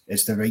long as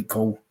it's the right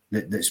call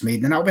that's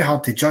made. And that'll be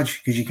hard to judge,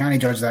 because you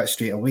can't judge that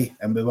straight away.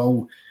 And we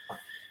will,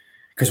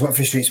 because what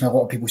frustrates me, a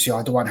lot of people say,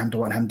 I don't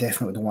want him,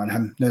 definitely don't want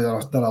him. Now,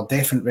 there are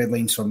definite red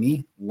lines for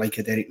me, like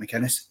a Derek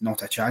McInnes,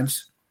 not a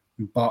chance.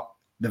 But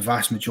the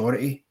vast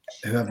majority,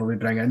 whoever we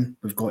bring in,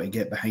 we've got to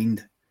get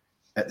behind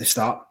at the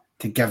start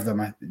to give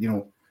them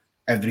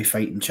every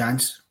fighting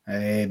chance.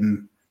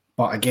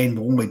 But again,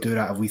 we'll only do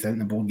that if we think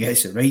the board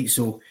gets it right.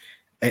 So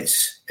I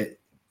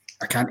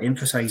can't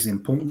emphasise the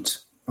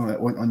importance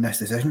on this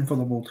decision for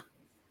the board.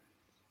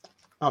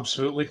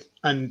 Absolutely.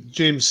 And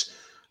James,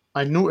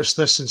 I noticed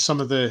this in some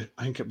of I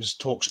think it was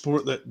Talk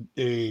Sport that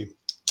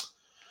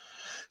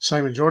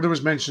Simon Jordan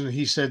was mentioning.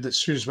 He said that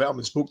Souness went up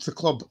and spoke to the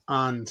club,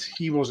 and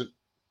he wasn't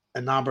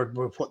enamored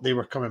with what they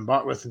were coming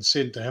back with and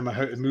saying to him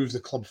how to move the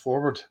club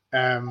forward.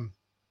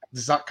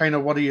 Does that kind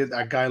of worry you that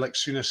a guy like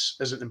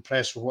Souness isn't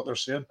impressed with what they're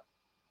saying?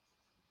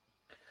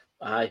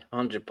 Aye,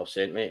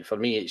 100%, mate. For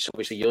me, it's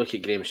obviously, you look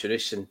at Graham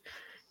Souness and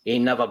he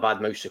never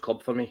badmouths the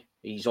club for me.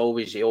 He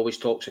always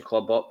talks the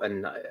club up,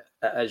 and it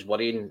is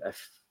worrying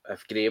if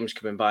Graham's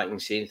coming back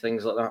and saying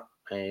things like that.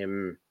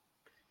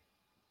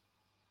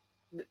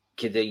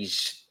 Could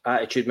his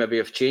attitude maybe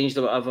have changed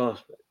or whatever?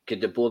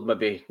 Could the board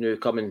maybe now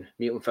come and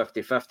meet him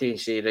 50-50 and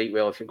say, right,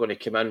 well, if you're going to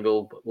come in,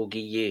 we'll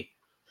give you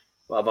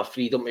whatever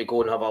freedom to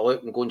go and have a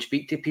look and go and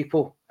speak to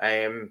people.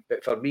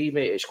 But for me,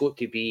 mate, it's got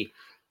to be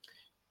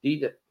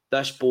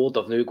this board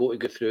have now got to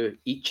go through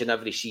each and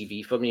every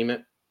CV for me,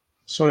 mate.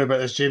 Sorry about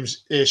this,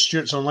 James.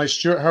 Stuart's online.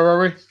 Stuart, how are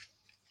we?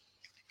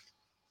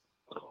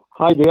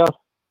 Hi there.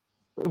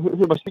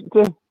 Who am I speaking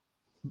to?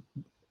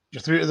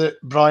 You're through to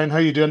Brian. How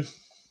you doing?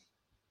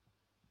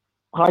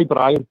 Hi,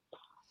 Brian.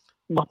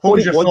 My what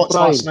was your thoughts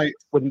Brian, last night?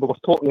 When we were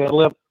talking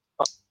earlier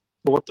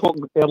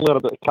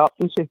about the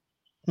captaincy.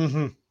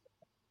 Mm-hmm.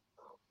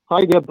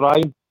 Hi there,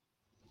 Brian.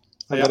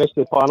 And the rest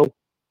of the panel.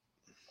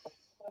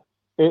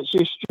 It's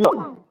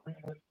Stuart.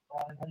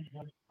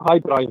 Hi,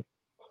 Brian.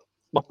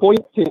 My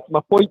point to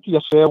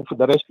yourself and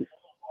the rest.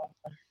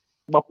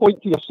 My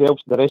point to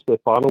yourselves and the rest of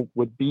the panel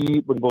would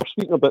be when we're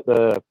speaking about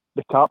the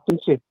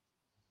captaincy,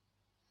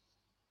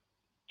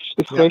 just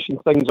to freshen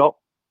things up.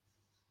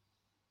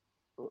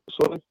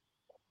 Sorry.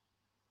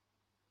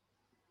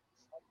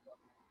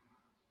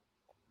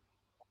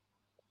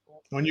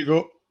 On you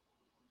go.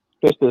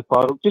 Rest of the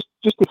panel, just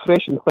to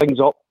freshen things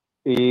up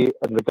in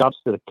regards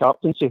to the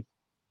captaincy,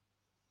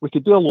 we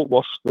could do a lot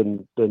worse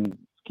than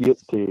get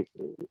to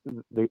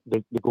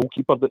the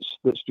goalkeeper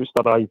that's just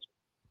arrived.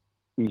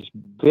 He's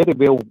very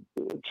well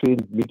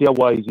trained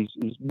media-wise.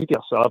 He's media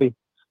savvy,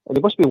 and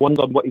he must be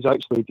wondering what he's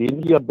actually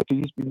doing here, because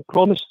he's been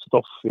promised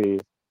stuff for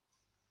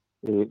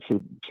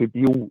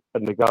Beale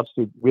in regards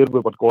to where we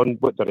were going,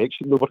 what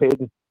direction we were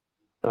heading.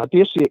 And I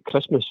dare say at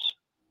Christmas,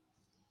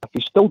 if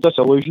he's still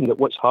disillusioned at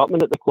what's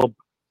happening at the club,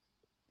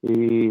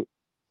 I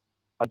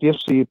dare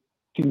say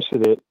teams for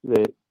the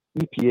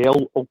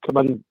EPL will come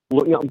in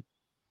looking at him.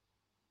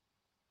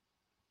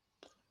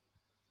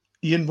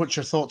 Ian, what's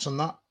your thoughts on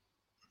that?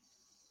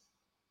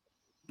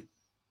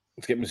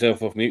 Let's get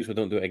myself off mute so I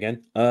don't do it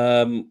again.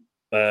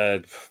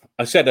 I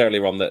said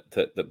earlier on that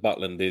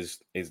Butland is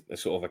a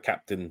sort of a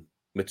captain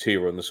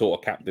material and the sort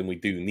of captain we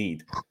do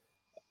need.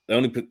 My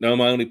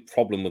only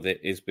problem with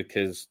it is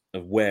because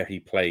of where he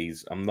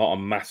plays. I'm not a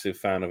massive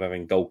fan of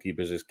having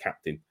goalkeepers as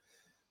captain,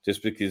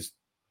 just because,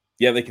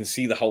 yeah, they can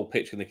see the whole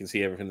pitch and they can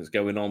see everything that's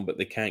going on, but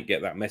they can't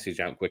get that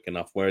message out quick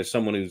enough, whereas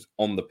someone who's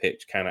on the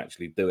pitch can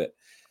actually do it.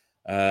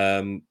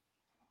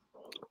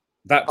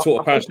 That sort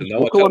of person,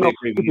 though, I totally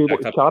agree with you.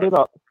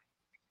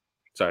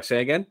 Sorry,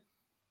 say again?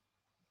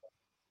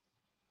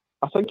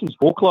 I think he's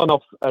vocal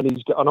enough and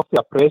he's got enough of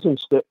a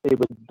presence that he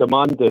would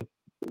demand the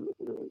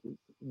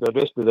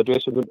rest of the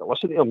dressing room to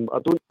listen to him. I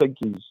don't think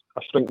he's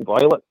a shrinking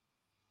violet.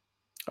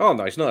 Oh,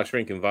 no, he's not a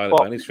shrinking violet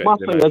by any stretch. My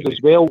thing is as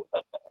well,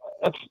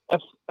 if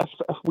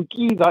we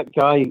give that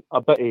guy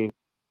a bit of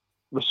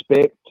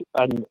respect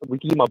and we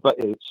give him a bit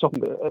of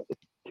something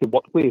to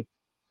work with,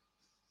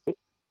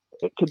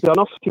 it could be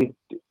enough to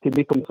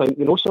make him think,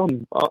 you know,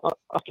 something.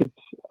 I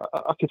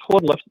could fall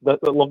in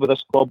love with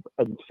this club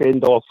and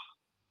fend off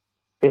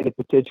any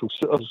potential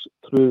suitors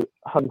through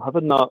him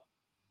having that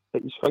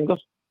at his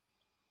fingers.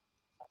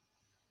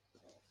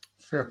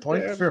 Fair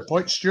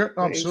point, Stuart.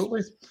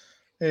 Absolutely.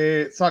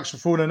 Thanks for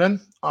phoning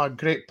in. A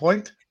great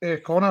point,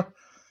 Connor.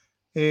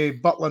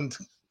 Butland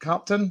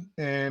captain.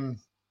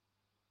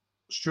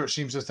 Stuart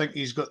seems to think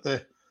he's got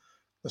the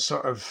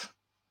sort of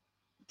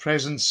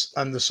presence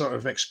and the sort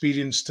of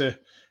experience to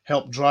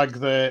help drag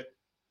the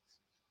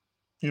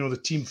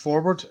team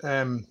forward.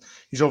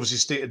 He's obviously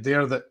stated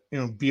there that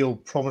Beale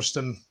promised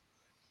him.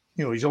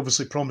 He's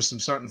obviously promised him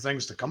certain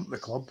things to come to the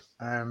club.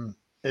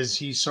 Is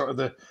he sort of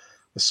the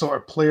sort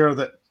of player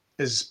that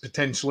is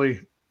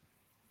potentially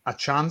a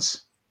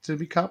chance to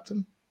be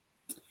captain?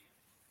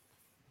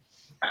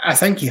 I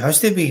think he has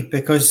to be,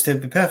 because to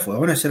be perfectly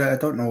honest, I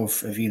don't know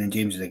if Ian and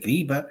James would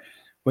agree, but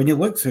when you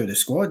look through the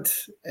squad,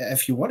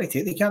 if you want to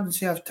take the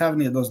captaincy of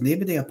Tavernier, there's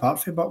nobody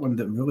apart from Butland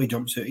that really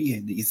jumps out at you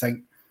that you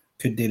think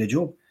could do the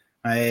job.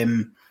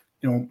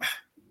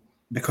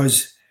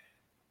 Because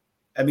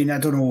I mean, I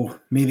don't know.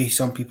 Maybe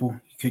some people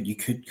could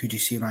you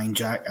say Ryan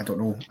Jack? I don't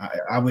know.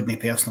 I wouldn't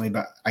personally,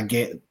 but I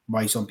get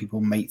why some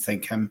people might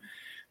think him.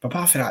 But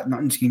apart from that,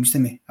 nothing screams to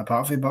me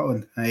apart from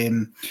Butland.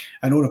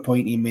 I know the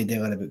point he made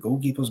earlier about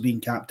goalkeepers being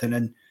captain,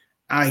 and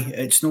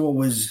it's not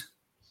always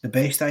the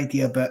best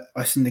idea. But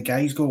listen, the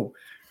guy's got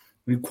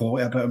real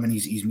quality about him and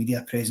his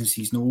media presence.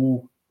 He's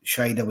no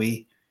shied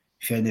away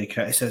from any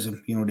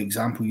criticism. The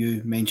example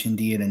you mentioned,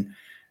 Ian,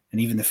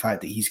 and even the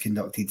fact that he's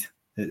conducted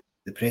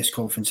the press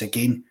conference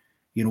again.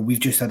 We've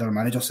just had our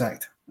manager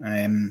sacked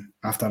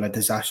after a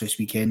disastrous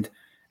weekend,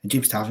 and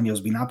James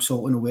Tavernier's been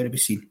absolutely nowhere to be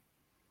seen.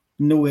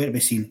 Nowhere to be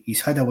seen.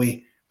 He's hid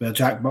away where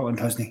Jack Butland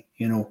hasn't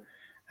he?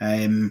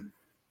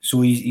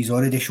 So he's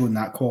already shown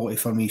that quality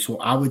for me. So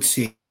I would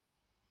say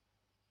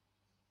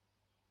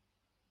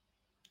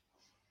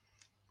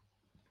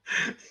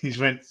he's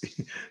went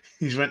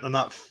on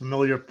that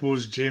familiar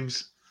pose.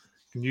 James,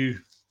 can you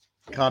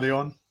carry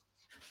on?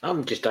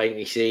 I'm just trying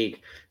to say.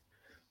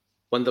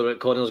 Wonder what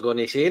Connor's going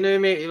to say now,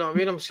 mate. You know what I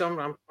mean? I'm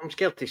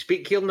scared to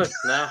speak here now.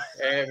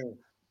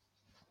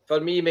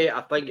 For me, mate,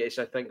 I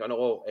think I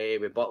know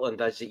with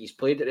Butland is that he's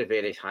played at the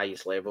very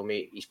highest level,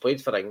 mate. He's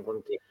played for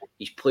England.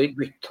 He's played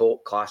with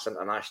top class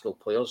international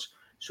players,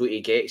 so he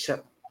gets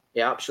it.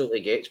 He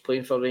absolutely gets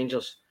playing for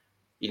Rangers.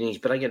 He's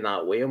bringing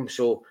that with him.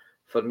 So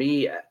for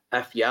me,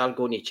 if you are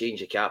going to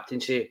change the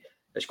captaincy,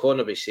 as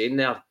Connor was saying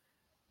there,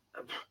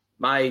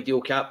 my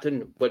ideal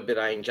captain would be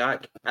Ryan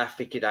Jack if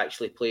he could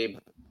actually play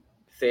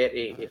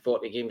 30 to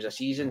 40 games a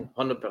season.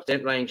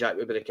 100% Ryan Jack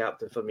would be the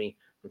captain for me.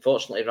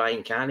 Unfortunately,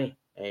 Ryan can't.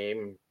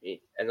 And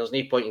there's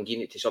no point in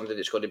giving it to somebody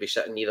that's going to be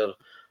sitting either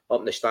up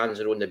in the stands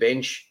or on the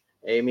bench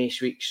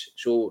most weeks.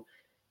 So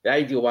the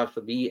ideal one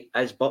for me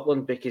is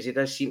Butland, because he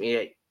does seem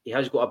to, he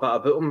has got a bit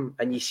about him,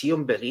 and you see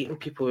him berating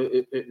people out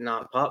in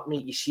that park,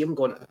 mate. You see him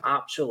going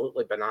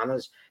absolutely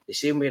bananas, the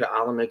same way that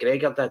Alan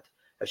McGregor did.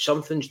 If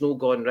something's not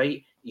gone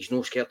right, he's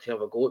no scared to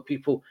have a go at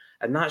people.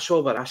 And that's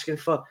all we're asking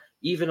for.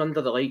 Even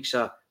under the likes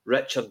of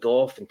Richard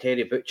Gough and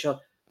Terry Butcher,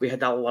 we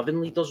had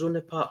 11 leaders on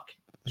the park.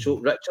 So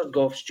Richard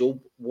Gough's job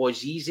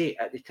was easy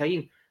at the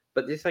time.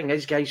 But the thing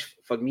is, guys,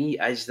 for me,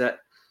 is that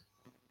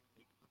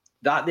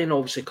then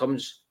obviously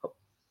comes for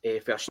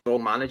a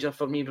strong manager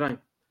for me, Brian.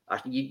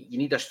 You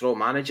need a strong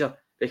manager,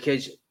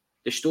 because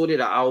the story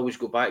that I always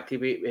go back to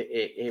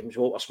was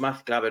Walter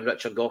Smith grabbing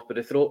Richard Gough by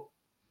the throat.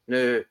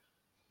 Now,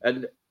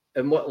 and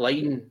in what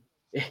line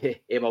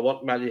my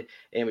workman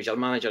was your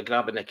manager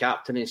grabbing the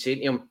captain and saying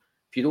to him,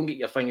 if you don't get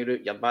your finger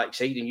out your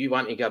backside and you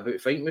want to get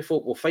about fighting with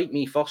folk, well, fight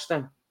me first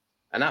then.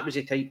 And that was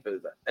the type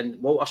of,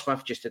 and Walter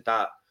Smith just had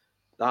that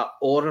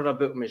aura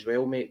about him as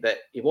well, mate, that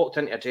he walked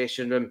into a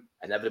dressing room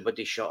and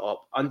everybody shut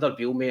up. Under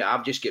Bill, mate,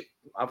 I've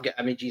got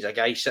images of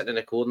guys sitting in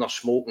the corner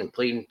smoking and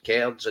playing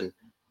cards and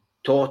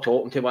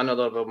talking to one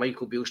another while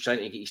Michael Beale's trying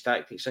to get his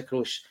tactics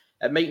across.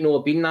 It might not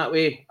have been that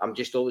way.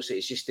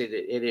 It's just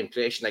the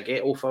impression I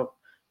get over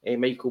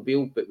Michael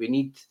Beale, but we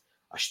need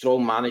a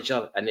strong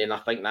manager, and then I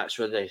think that's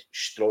where the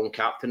strong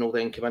captain will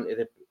then come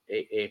into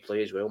the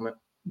play as well, mate.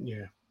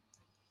 Yeah.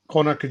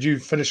 Connor, could you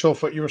finish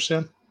off what you were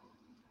saying?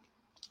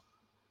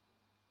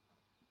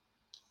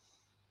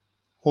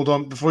 Hold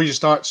on, before you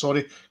start,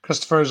 sorry.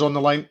 Christopher is on the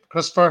line.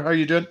 Christopher, how are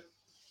you doing?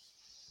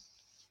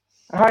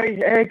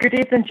 Hi, good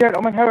evening,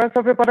 gentlemen. How is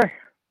everybody?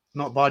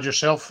 Not bad,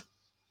 yourself?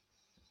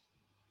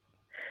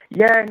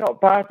 Yeah,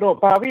 not bad.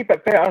 A wee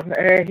bit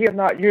better hearing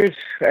that news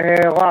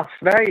last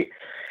night.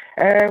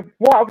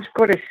 What I was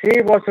going to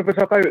say was it was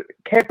about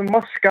Kevin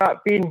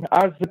Muscat being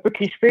as the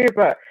bookie's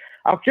favourite.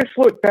 I've just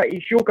looked at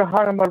his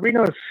Yokohama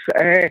Marinos.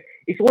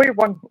 He's only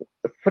won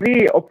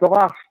 3 of the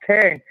last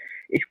 10.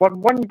 He's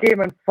won 1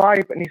 game in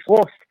 5 and he's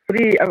lost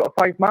 3 out of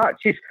 5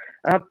 matches.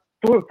 And I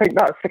don't think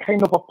that's the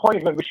kind of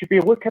appointment we should be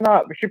looking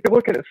at. We should be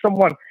looking at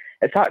someone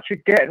that's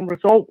actually getting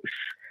results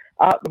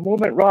at the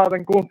moment rather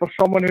than going for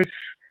someone who's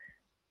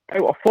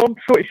out of form,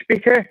 so to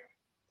speak.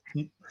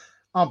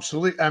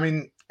 Absolutely. I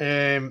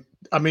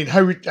mean,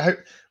 how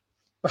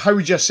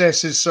would you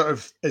assess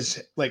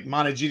his like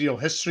managerial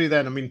history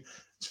then? I mean,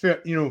 it's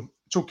fair,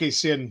 it's okay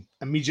saying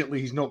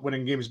immediately he's not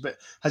winning games, but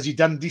has he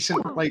done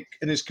decent like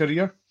in his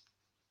career?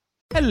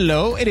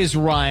 Hello, it is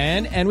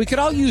Ryan, and we could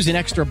all use an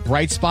extra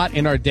bright spot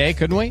in our day,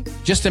 couldn't we?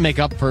 Just to make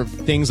up for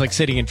things like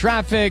sitting in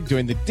traffic,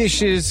 doing the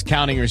dishes,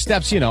 counting your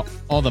steps,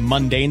 all the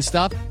mundane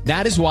stuff.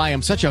 That is why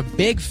I'm such a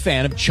big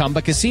fan of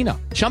Chumba Casino.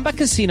 Chumba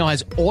Casino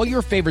has all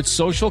your favorite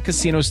social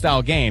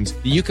casino-style games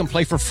that you can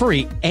play for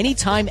free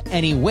anytime,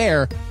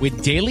 anywhere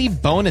with daily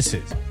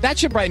bonuses. That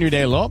should brighten your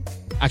day a little.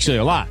 Actually,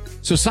 a lot.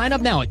 So sign up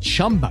now at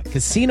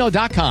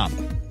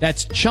ChumbaCasino.com.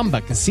 That's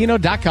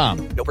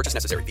ChumbaCasino.com. No purchase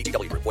necessary.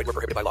 VGW Group. Void where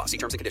prohibited by law. See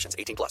terms and conditions.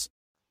 18+.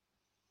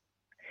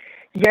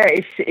 Yeah,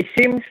 he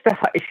seems to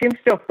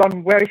have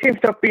done well. He seems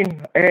to have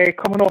been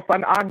coming off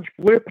an Ange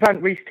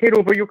blueprint where he's taken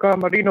over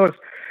Yokohama Marinos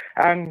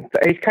and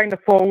he's kind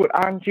of followed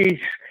Ange's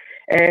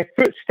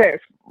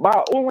footsteps.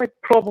 My only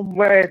problem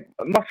with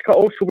Muscat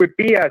also would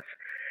be is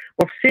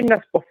we've seen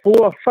this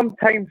before.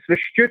 Sometimes the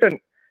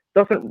student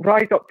doesn't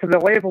rise up to the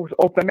levels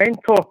of the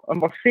mentor,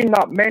 and we've seen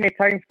that many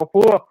times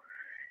before.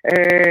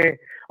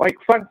 Like,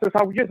 for instance,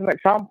 I'll use an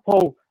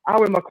example.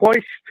 Alan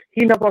McCloist,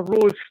 he never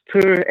rose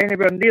to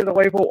anywhere near the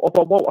level of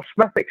a Walter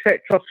Smith,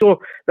 etc.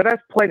 So there is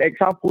plenty of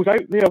examples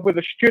out there where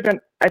the student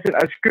isn't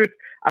as good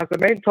as the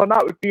mentor, and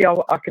that would be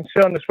a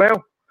concern as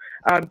well.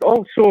 And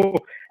also,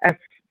 if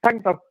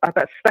things are a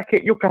bit sticky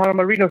at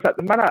Yokohama Marinos at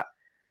the minute,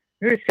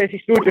 who says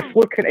he's not just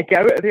looking to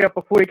get out of there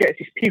before he gets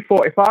his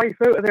P45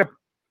 out of there?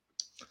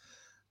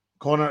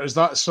 Connor, is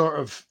that sort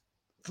of...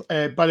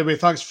 by the way,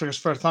 thanks for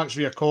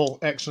your call.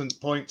 Excellent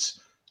points.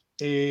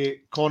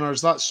 Connor,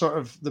 is that sort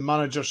of the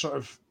manager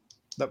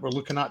that we're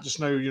looking at just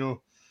now? I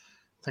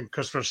think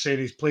Christopher's saying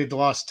he's played the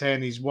last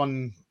 10. He's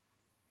won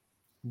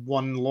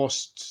 1,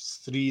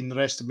 lost 3, and the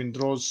rest have been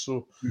draws.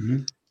 So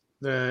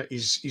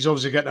he's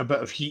obviously getting a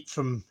bit of heat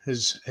from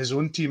his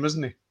own team,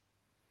 isn't he?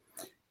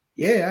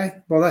 Yeah,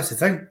 well, that's the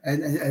thing.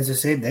 And as I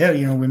said there,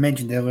 we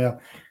mentioned earlier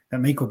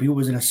that Michael Beale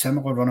was in a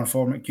similar run of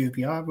form at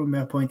QPR when we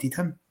appointed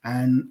him,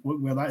 and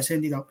look where that's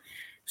ended up.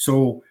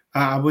 So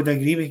I would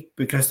agree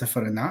with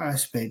Christopher in that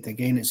aspect.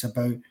 Again, it's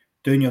about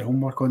doing your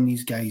homework on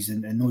these guys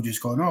and not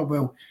just going, oh,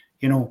 well,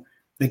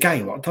 the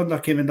guy worked under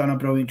came and done a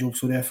brilliant job,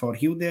 so therefore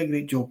he'll do a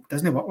great job.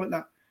 Doesn't it work like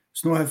that?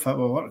 It's not how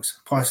football works.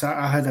 Plus,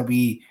 I had a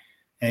wee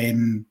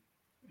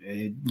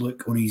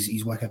look on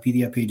his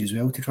Wikipedia page as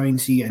well to try and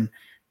see, and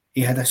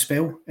he had a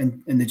spell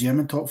in the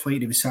German top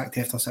flight. He was sacked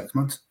after 6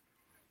 months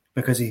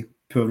because of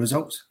poor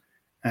results.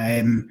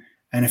 And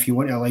if you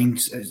want to align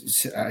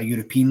a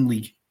European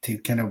league to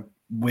kind of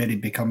where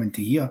he'd be coming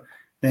to here,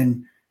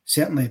 then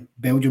certainly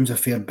Belgium's a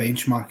fair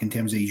benchmark in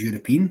terms of his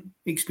European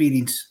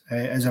experience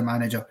as a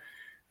manager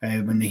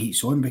when the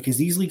heat's on, because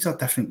these leagues are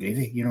different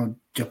gravy.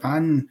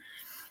 Japan,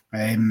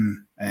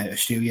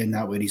 Australia and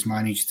that, where he's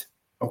managed,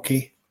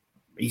 okay,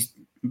 he's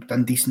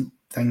done decent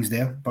things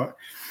there, but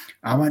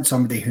I want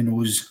somebody who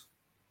knows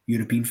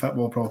European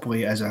football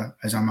properly as a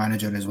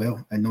manager as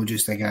well, and not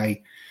just a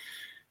guy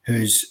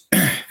who's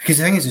because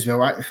the thing is as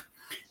well,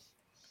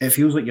 it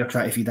feels like you're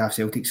trying to feed off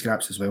Celtic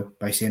scraps as well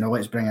by saying, "Oh,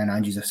 let's bring in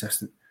Angie's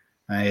assistant."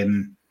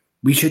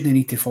 We shouldn't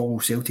need to follow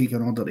Celtic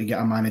in order to get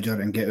a manager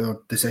and get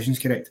our decisions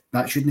correct.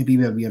 That shouldn't be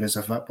where we are as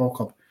a football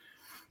club,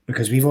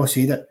 because we've all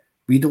said it.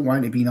 We don't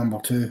want to be number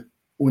 2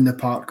 on the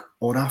park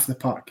or off the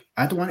park.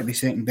 I don't want to be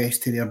second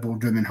best to their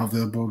boardroom and have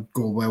their board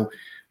go, well,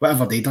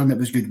 whatever they done, it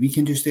was good. We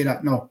can just do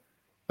that. No,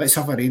 let's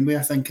have our own way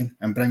of thinking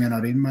and bring in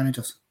our own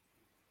managers.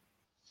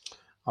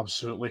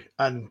 Absolutely.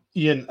 And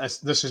Ian,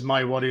 this is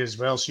my worry as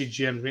well.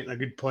 CGM's making a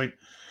good point.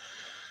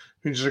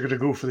 Rangers are going to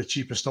go for the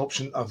cheapest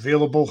option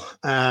available.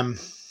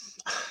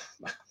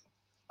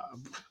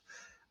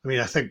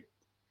 I think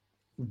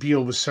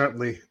Beale was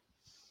certainly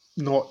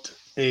not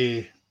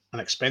an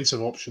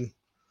expensive option,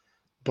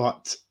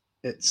 but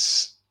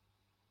it's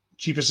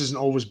cheapest isn't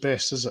always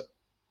best, is it?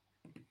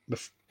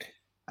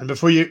 And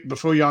before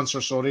you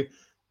answer, sorry,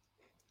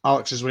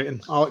 Alex is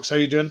waiting. Alex, how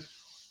you doing?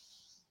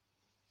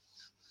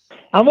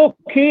 I'm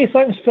okay.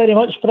 Thanks very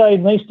much,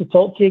 Brian. Nice to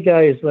talk to you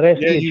guys. The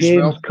rest of you,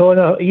 James, well.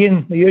 Connor,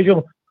 Ian, the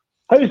usual.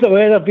 How's the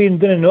weather been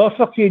down in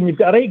Norfolk, Ian? You've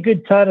got a right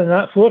good tan in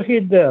that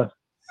forehead there.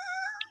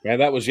 Yeah,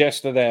 that was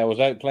yesterday. I was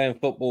out playing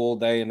football all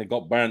day and it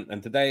got burnt.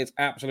 And today it's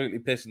absolutely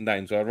pissing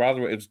down. So I'd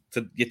rather it was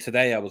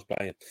today I was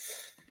playing.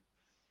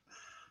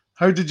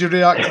 How did you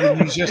react to the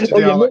news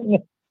yesterday, Alex?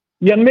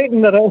 You're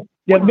making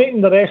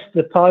the rest of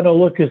the panel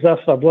look as if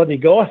they're bloody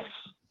goths.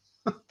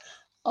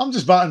 I'm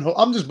just back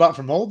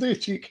from holiday,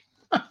 cheek.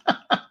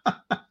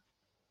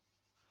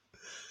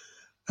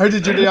 How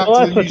did you react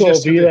to the news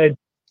yesterday?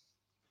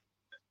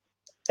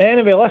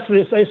 Anyway, listen,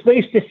 it's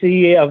nice to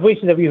see you. I've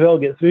waited a wee while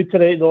to get through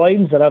today. The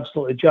lines are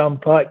absolutely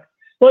jam-packed.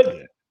 Look,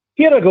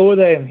 Here I go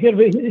then. Here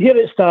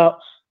it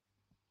starts.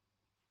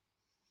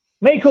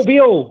 Michael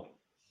Beale,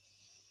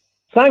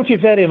 thank you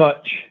very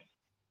much.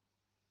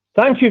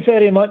 Thank you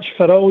very much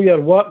for all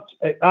your work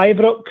at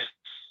Ibrox.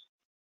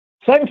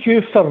 Thank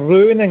you for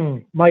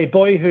ruining my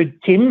boyhood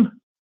team.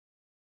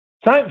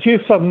 Thank you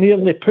for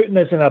nearly putting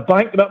us in a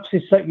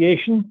bankruptcy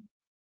situation.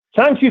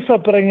 Thank you for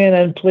bringing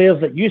in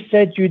players that you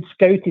said you'd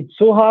scouted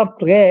so hard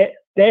to get.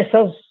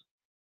 Dessers.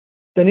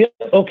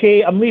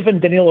 Okay, I'm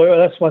leaving Danilo out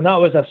of this one. That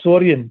was a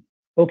Sorian.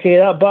 Okay,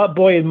 that bad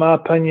boy, in my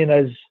opinion,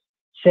 is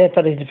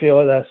separated from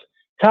all this.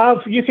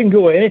 Tav, you can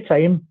go at any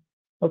time.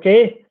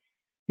 Okay?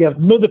 You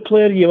know the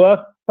player you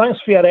are. Thanks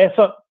for your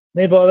effort.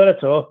 No bother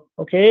at all.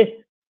 Okay?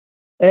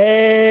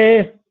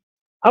 I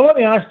want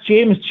to ask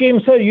James.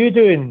 James, how are you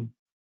doing?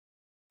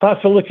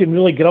 Apart from looking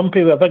really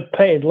grumpy with a big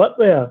pitted lip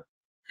there.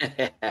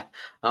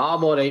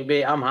 I'm all right,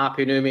 mate. I'm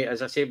happy now, mate.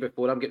 As I said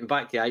before, I'm getting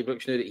back to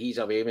Ibrox now that he's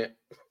away, mate.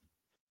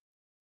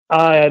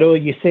 I know,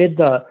 you said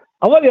that.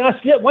 I want to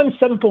ask you one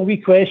simple wee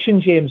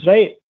question, James,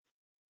 right?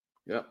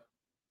 Yeah.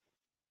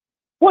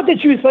 What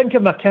did you think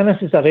of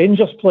McInnes as a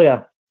Rangers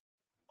player?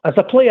 As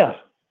a player?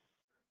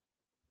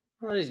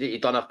 Well, he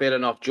done a fair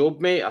enough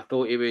job, mate. I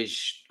thought he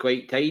was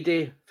quite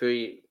tidy for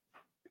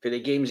the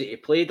games that he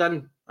played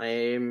in.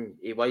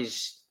 He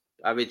was...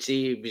 I would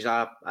say he was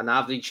an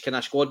average kind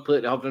of squad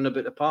player hovering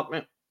about the park,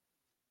 mate.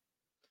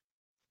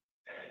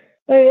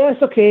 Hey,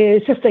 that's okay.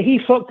 It's just that he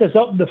fucked us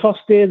up the first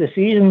day of the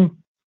season.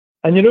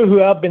 And you know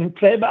who I've been...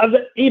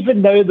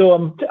 Even now,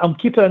 though, I'm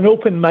keeping an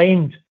open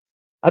mind.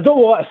 I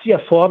don't want to see a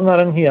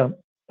foreigner in here.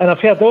 And I've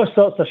heard all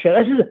sorts of shit.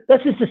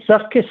 This is the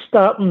circus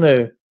starting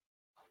now.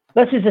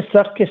 This is the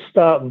circus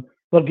starting.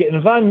 We're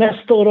getting Van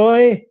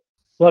Nistelrooy.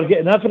 We're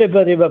getting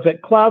everybody. We've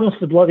got Clarence,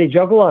 the bloody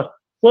juggler.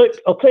 Look,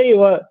 I'll tell you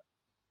what.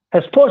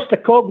 Has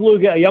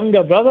Postecoglou got a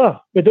younger brother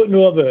we don't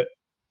know about?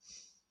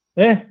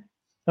 Yeah?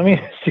 I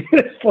mean,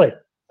 seriously,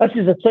 this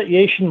is the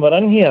situation we're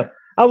in here.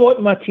 I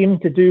want my team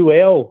to do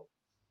well.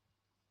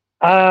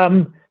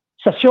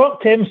 It's a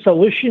short-term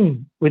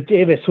solution with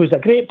Davis, who's a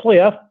great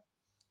player.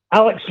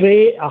 Alex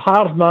Ray, a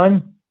hard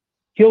man.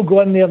 He'll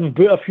go in there and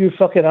boot a few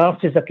fucking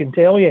arses, I can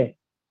tell you.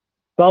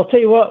 But I'll tell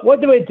you what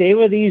do we do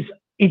with these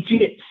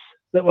idiots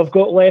that we've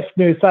got left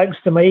now, thanks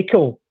to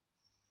Michael?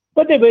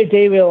 What do we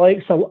do with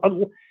like...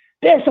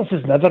 Dessers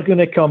is never going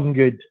to come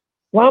good.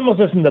 Lammers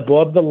is in the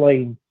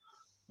borderline.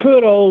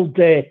 Poor old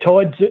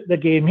Todd's out the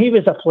game. He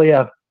was a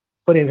player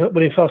when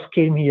he first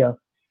came here.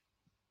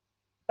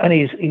 And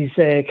his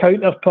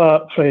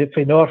counterpart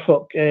for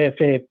Norfolk,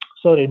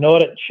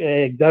 Norwich,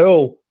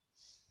 Dowell.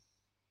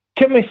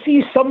 Can we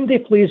see somebody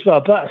plays with a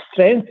bit of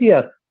strength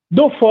here?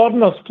 No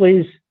foreigners,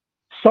 please.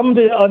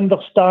 Somebody that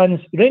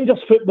understands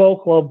Rangers Football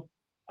Club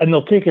and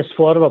they'll take us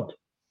forward.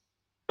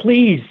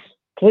 Please,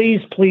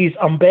 please, please,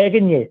 I'm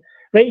begging you.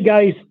 Right,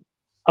 guys,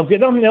 I've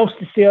got nothing else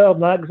to say other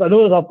than that because I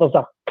know there's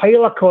a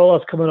pile of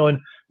callers coming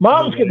on.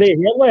 Martin's got the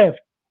hair left.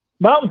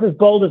 Martin's as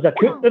bald as a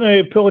cook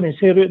now, pulling his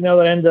hair out on the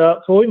other end of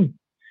that phone.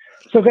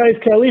 So, guys,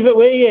 can I leave it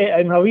with you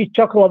and have you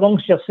chuckle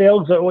amongst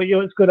yourselves at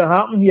what's going to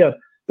happen here?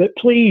 But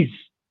please,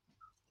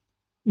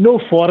 no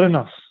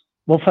foreigners.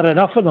 We've had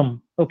enough of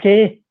them,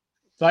 okay?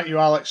 Thank you,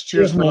 Alex.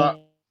 Cheers for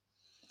that.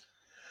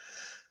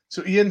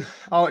 So, Ian,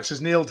 Alex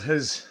has nailed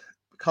his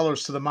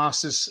colours to the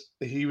masses.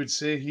 He would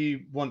say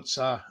he wants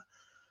a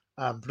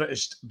a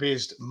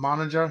British-based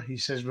manager. He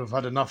says we've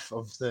had enough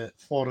of the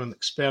foreign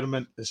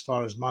experiment as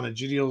far as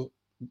managerial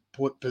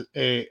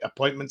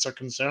appointments are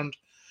concerned.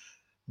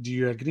 Do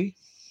you agree?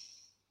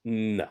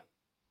 No,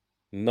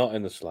 not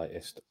in the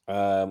slightest.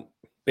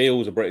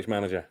 Beale's a British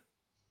manager.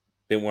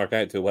 Didn't work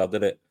out too well,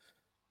 did it?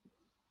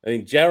 I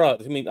mean,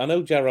 Gerrard. I mean, I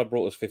know Gerrard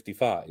brought us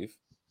 55,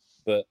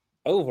 but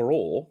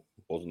overall,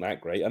 it wasn't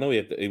that great. I know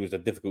it was a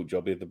difficult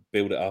job. He had to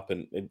build it up,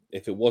 and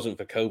if it wasn't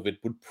for COVID,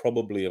 would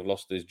probably have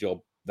lost his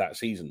job that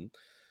season.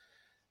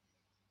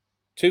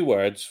 2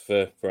 words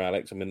for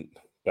Alex. I mean,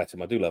 bless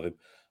him. I do love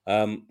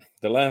him.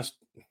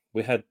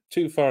 We had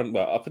 2 foreign.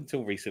 Well, up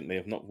until recently,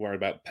 I'm not worried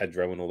about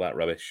Pedro and all that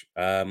rubbish.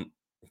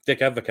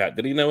 Dick Advocat.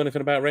 Did he know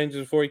anything about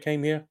Rangers before he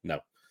came here? No.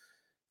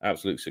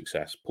 Absolute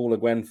success. Paul Le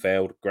Guen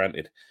failed,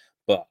 granted,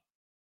 but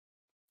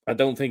I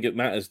don't think it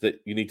matters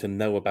that you need to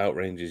know about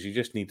Rangers. You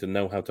just need to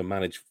know how to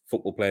manage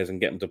football players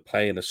and get them to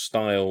play in a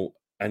style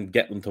and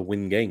get them to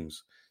win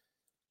games.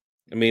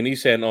 I mean,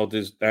 he's saying,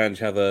 does Ange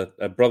have a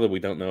brother we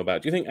don't know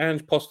about? Do you think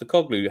Ange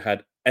Postecoglou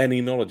had any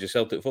knowledge of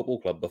Celtic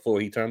Football Club before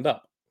he turned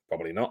up?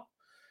 Probably not.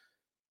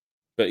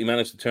 But he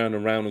managed to turn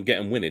around and get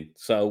them winning.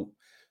 So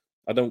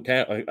I don't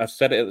care. I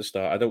said it at the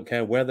start. I don't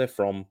care where they're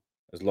from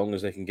as long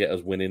as they can get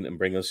us winning and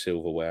bring us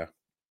silverware.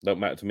 Don't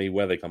matter to me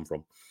where they come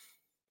from.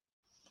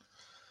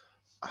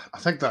 I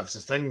think that's the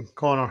thing,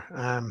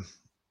 Connor.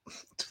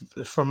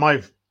 From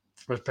my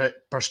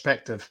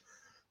perspective,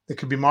 they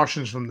could be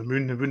Martians from the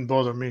moon. It wouldn't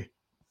bother me.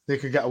 They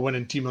could get a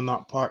winning team on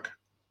that park.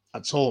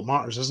 That's all that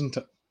matters, isn't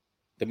it?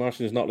 The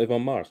Martians not live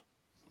on Mars?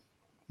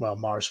 Well,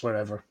 Mars,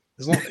 wherever.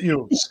 As long,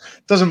 it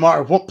doesn't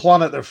matter what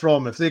planet they're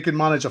from. If they could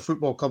manage a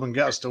football club and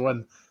get us to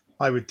win,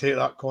 I would take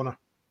that, Connor.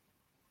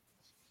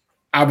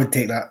 I would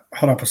take that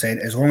 100%.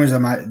 As long as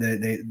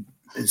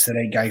it's the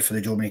right guy for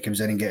the job, and he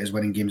comes in and get his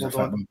winning games. You've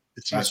got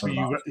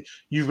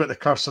the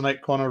curse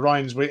tonight, Connor.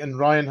 Ryan's waiting.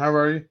 Ryan, how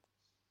are you?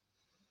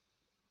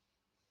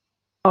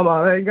 I'm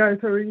all right, guys.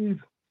 How are you?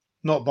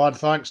 Not bad,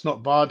 thanks.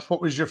 Not bad.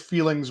 What was your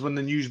feelings when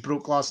the news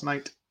broke last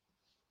night?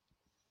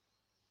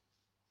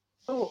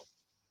 Oh,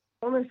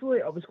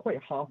 honestly, I was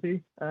quite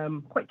happy.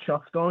 Quite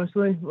chuffed,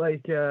 honestly.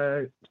 Like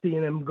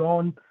seeing him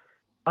gone.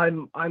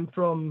 I'm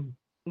from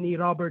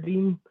near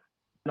Aberdeen,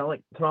 and I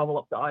like to travel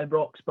up to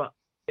Ibrox, but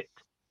it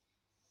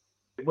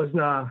was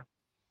not.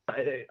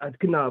 I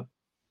couldn't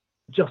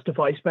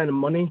justify spending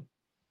money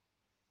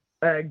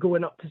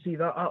going up to see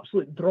that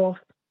absolute dross.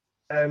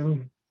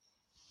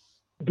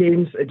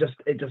 Games, it just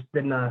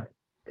didn't. I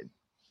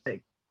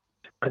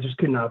just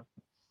couldn't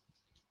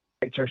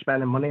picture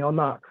spending money on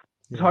that.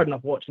 It's hard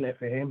enough watching it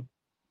for him.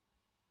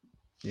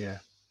 Yeah,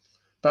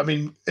 but I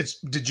mean,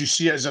 did you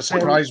see it as a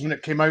surprise when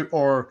it came out,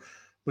 or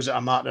was it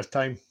a matter of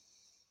time?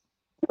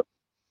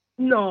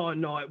 No,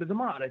 it was a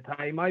matter of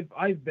time.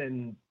 I've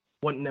been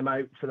wanting him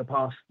out for the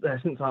past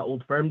since that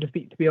Old Firm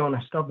defeat. To be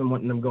honest, I've been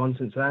wanting him gone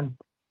since then.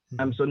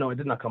 So no, it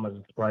did not come as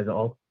a surprise at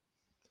all.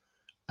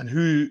 And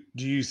who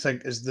do you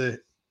think is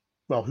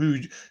who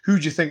do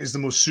you think is the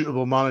most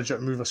suitable manager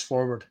to move us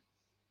forward?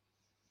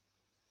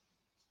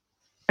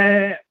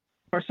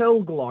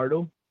 Marcel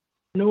Gallardo.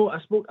 No, I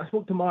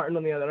spoke to Martin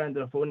on the other end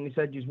of the phone, and he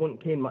said you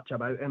wouldn't care much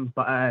about him,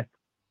 but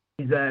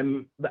he's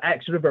the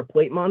ex-River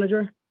Plate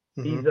manager.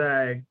 He's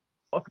got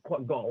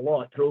a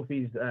lot of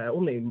trophies.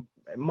 Only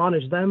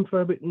managed them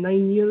for about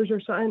 9 years or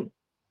something.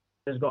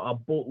 He's got a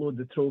boatload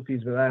of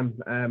trophies with them,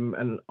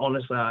 and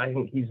honestly, I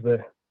think he's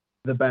the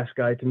best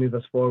guy to move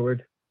us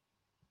forward.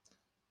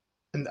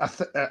 And I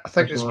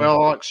think as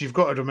well, Alex, you've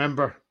got to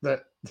remember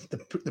that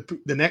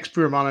the next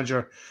poor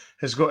manager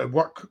has got to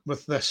work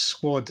with this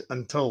squad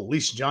until at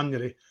least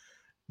January.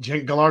 Do you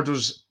think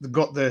Gallardo's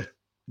got the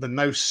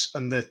nous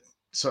and the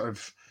sort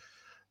of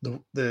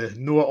the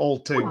know-it-all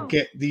to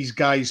get these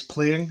guys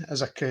playing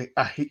as a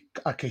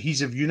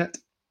cohesive unit?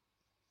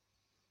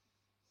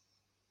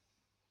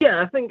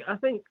 Yeah, I think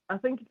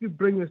if you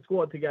bring the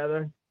squad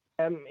together,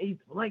 he's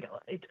like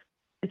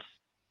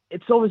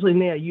it's obviously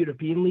not a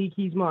European league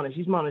he's managed.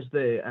 He's managed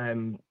the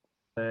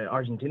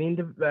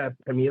Argentinian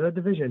Primera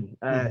division.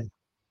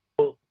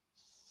 So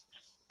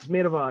it's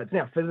not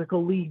a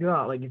physical league.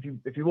 That like if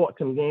you watch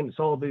some games, it's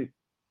all about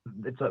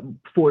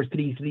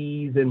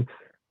 4-3-3s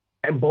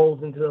and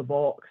balls into the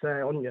box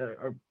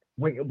or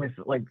with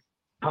like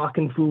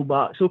attacking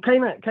fullback. So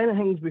kind of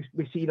things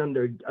we've seen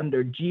under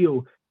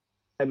Gio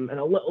and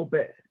a little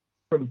bit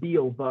from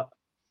Beale, but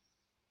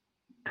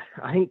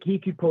I think he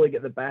could probably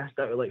get the best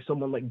out of like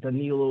someone like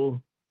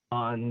Danilo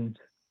and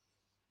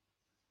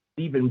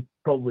even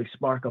probably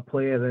spark a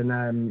player in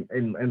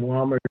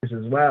Lammers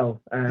as well.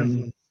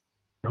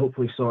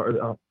 Hopefully sort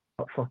of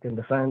a fucking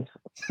defence.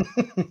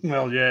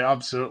 Well, yeah,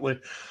 absolutely.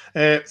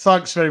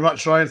 Thanks very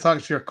much, Ryan.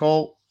 Thanks for your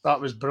call.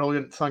 That was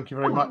brilliant. Thank you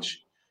very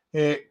much.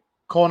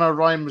 Connor,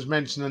 Ryan was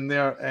mentioning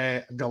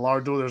there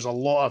Gallardo. There's a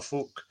lot of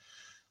folk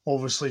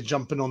obviously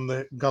jumping on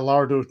the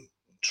Gallardo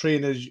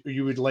train, as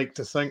you would like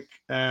to think.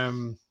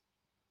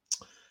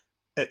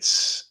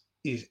 It's,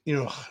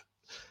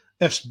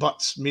 ifs,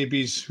 buts,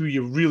 maybes, who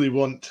you really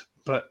want,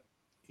 but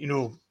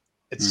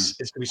it's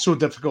going to be so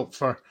difficult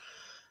for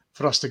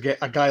for us to get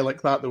a guy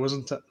like that, though,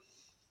 isn't it?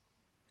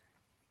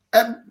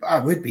 I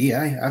would be,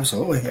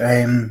 absolutely.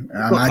 I You've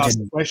got to ask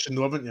imagine the question,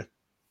 though, haven't you?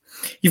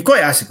 you've got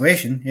to ask the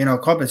question. You know, a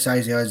club the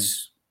size of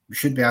us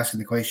should be asking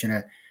the question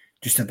of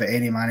just about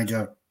any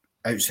manager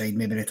outside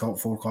maybe the top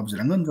 4 clubs in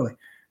England,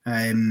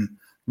 really.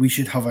 We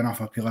should have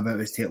enough appeal about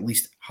us to at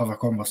least have a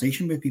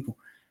conversation with people.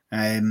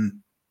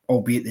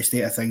 Albeit the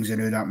state of things, I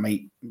know that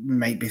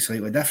might be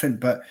slightly different.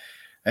 But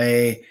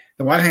the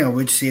one thing I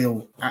would say,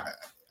 though,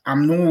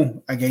 I'm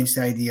no against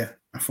the idea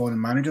of foreign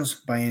managers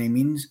by any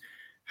means.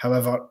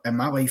 However, in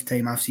my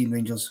lifetime, I've seen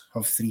Rangers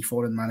have 3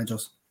 foreign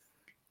managers.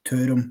 2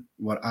 of them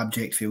were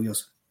abject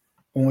failures.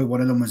 Only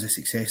one of them was a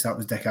success. That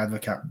was Dick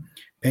Advocaat.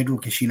 Pedro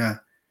Caixinha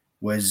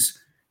was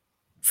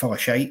full of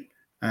shite,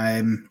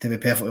 to be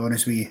perfectly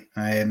honest with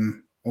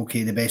you.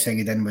 Okay, the best thing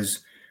he did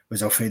was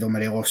Alfredo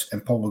Morelos,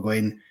 and Paul Le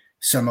Guen.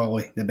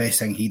 Similarly, the best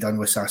thing he done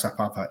was Sasa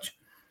Papac.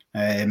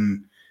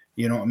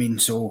 You know what I mean?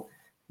 So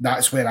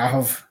that's where I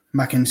have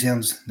my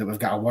concerns, that we've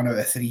got a 1 out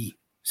of 3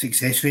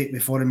 success rate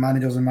with foreign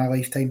managers in my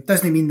lifetime.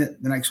 Doesn't mean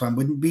that the next one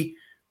wouldn't be,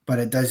 but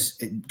it does.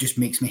 It just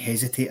makes me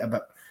hesitate a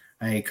bit,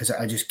 because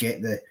I just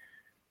get the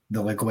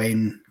Le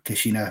Guen,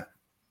 Caixinha,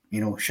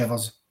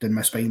 shivers down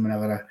my spine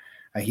whenever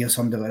I hear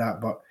somebody like that.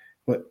 But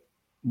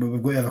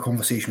we've got to have a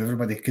conversation with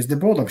everybody, because the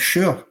board, I'm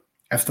sure,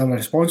 if they're a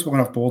responsible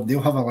enough board,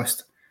 they'll have a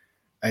list,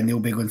 and they'll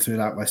be going through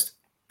that list,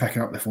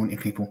 picking up the phone to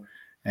people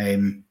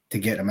to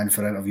get them in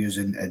for interviews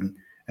and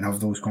have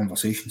those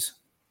conversations.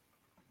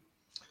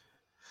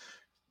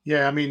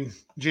 Yeah, I mean,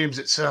 James,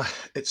 it's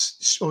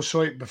oh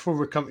sorry, before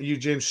we come to you,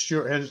 James,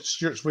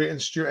 Stuart's waiting.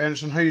 Stuart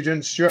Henderson, how you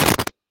doing, Stuart?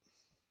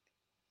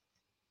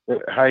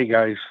 Hi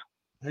guys.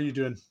 How you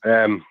doing?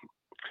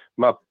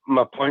 My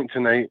point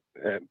tonight,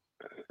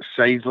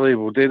 sidely,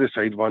 we'll do the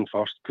side one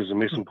first because the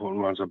most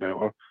important ones are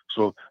better.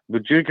 So,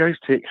 would you guys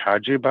take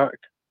Hadji back?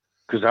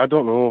 Because I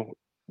don't know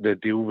the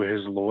deal with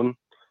his loan.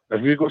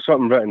 Have you got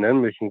something written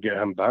in we can get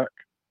him back,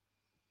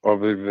 or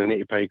would we need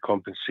to pay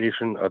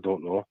compensation? I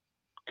don't know.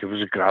 Can we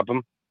just grab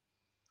him?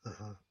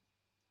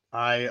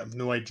 I have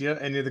no idea.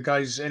 Any of the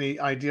guys, any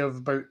idea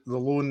about the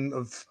loan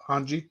of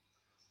Hadji?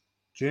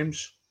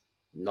 James?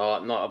 No,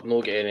 I've not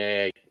got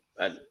any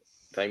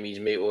time he's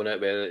made on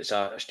it, whether it's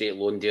a state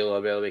loan deal or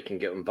whether we can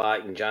get him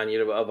back in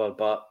January or whatever.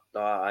 But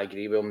I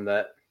agree with him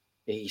that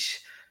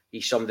he's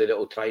somebody that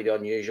will try the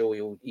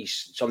unusual.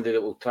 He's somebody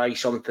that will try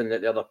something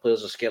that the other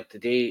players are scared to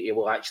do. He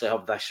will actually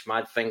have this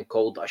mad thing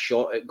called a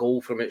shot at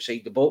goal from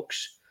outside the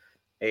box.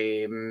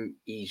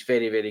 He's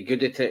very, very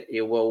good at it.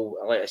 He will,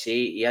 like I say,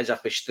 he is a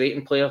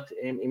frustrating player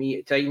to me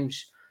at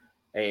times.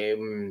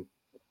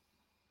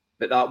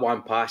 But that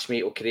one pass,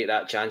 mate, will create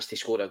that chance to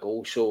score a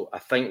goal. So I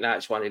think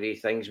that's one of the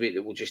things, mate,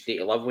 that we'll just need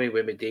to live with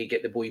when we do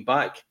get the boy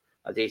back.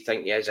 I do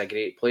think he is a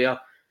great player.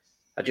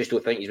 I just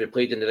don't think he's been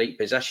played in the right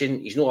position.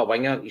 He's not a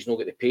winger. He's not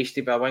got the pace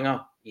to be a winger.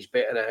 He's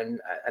better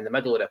in the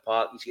middle of the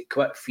park. He's got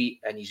quick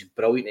feet and he's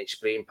brilliant at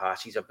spraying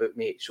passes about,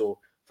 mate. So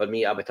for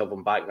me, I would have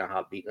him back in a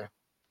heartbeat now.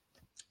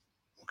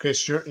 Okay,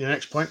 Stuart, your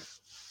next point.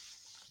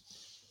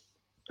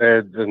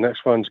 The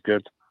next one's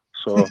good.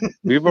 So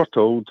we were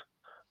told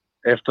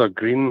after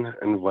Green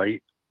and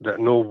White that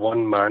no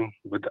one man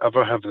would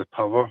ever have the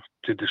power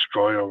to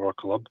destroy our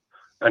club,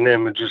 and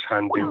then we just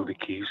hand Dale the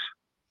keys.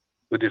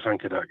 What do you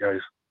think of that,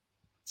 guys?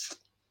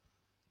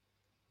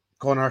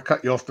 Connor, I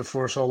cut you off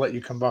before, so I'll let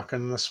you come back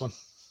in this one.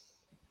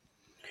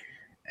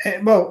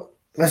 Well,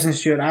 listen,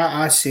 Stuart,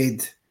 I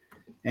said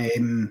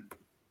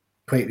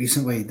quite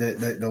recently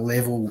that the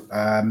level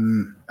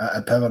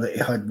of power that he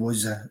had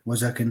was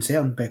a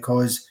concern,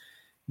 because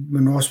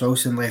when Ross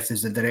Wilson left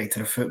as the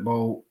director of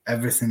football,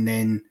 everything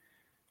then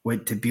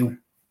went to Beale.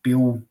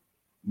 Beale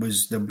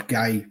was the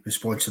guy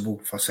responsible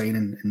for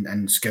signing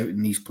and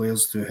scouting these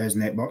players through his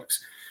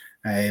networks.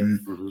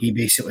 He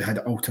basically had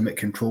ultimate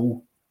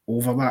control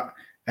over that,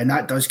 and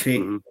that does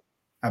create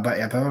a bit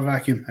of a power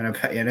vacuum and a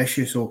bit of an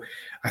issue. So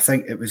I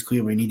think it was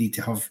clear we needed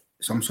to have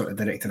some sort of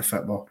director of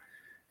football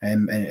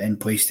in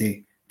place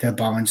to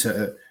balance it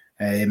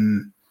out.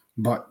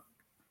 But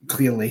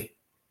clearly,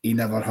 he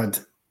never had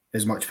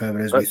as much power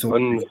as we thought.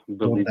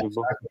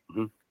 Unbelievable.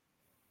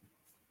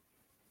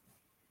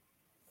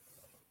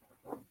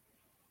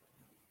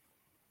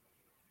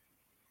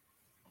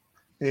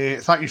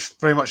 Thank you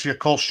very much for your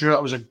call, Stuart.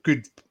 That was a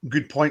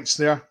good points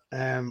there.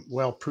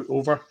 Well put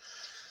over.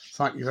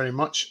 Thank you very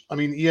much. I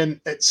mean,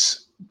 Ian,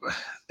 it's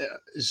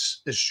as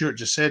Stuart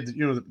just said, that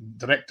the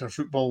director of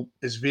football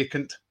is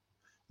vacant.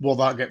 Will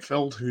that get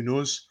filled? Who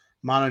knows?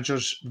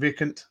 Manager's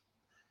vacant.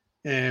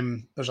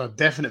 There's a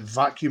definite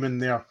vacuum in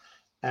there.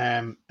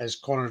 As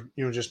Connor,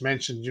 just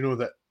mentioned,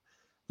 that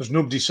there's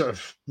nobody sort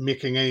of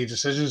making any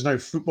decisions now,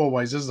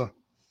 football-wise, is there?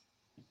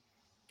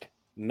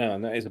 No,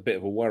 and that is a bit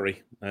of a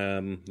worry.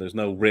 There's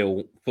no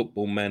real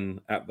football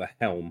men at the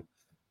helm.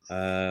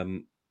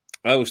 I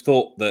always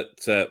thought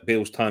that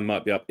Beale's time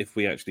might be up if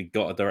we actually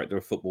got a director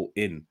of football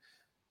in.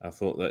 I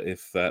thought that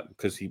if,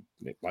 because he,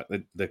 like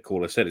the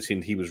caller said, it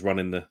seemed he was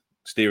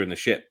steering the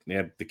ship. He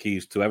had the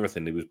keys to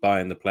everything. He was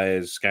buying the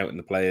players, scouting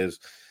the players,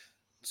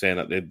 saying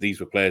that these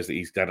were players that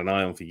he's had an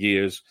eye on for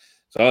years.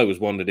 So I always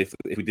wondered if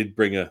we did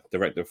bring a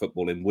director of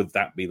football in, would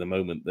that be the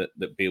moment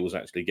that Beale was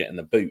actually getting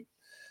the boot?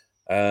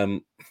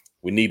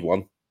 We need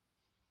one.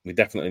 We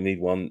definitely need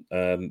one.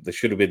 There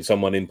should have been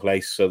someone in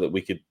place so that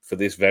we could, for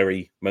this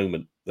very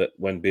moment, that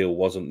when Beale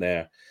wasn't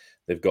there,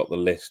 they've got the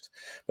list.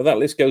 But that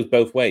list goes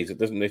both ways. It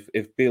doesn't.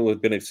 If Beale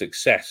had been a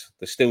success,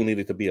 there still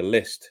needed to be a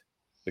list,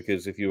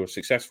 because if you're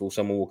successful,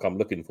 someone will come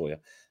looking for you.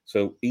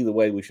 So either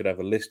way, we should have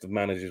a list of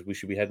managers we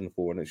should be heading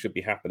for, and it should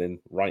be happening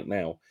right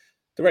now.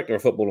 Director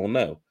of football will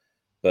know,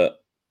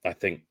 but I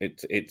think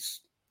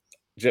it's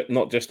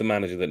not just the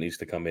manager that needs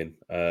to come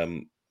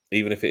in.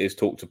 Even if it is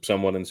talk to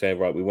someone and say,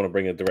 right, we want to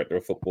bring a director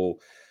of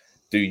football.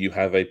 Do you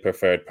have a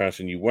preferred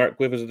person you work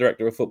with as a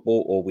director of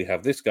football, or we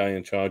have this guy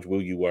in charge?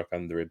 Will you work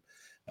under him?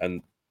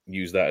 And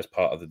use that as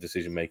part of the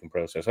decision-making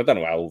process. I don't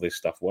know how all this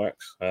stuff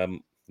works. I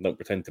don't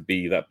pretend to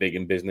be that big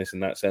in business in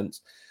that sense,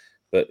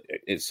 but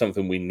it's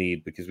something we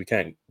need, because we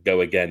can't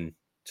go again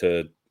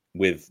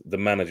with the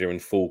manager in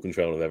full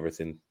control of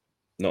everything.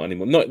 Not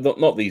anymore.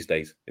 Not these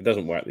days. It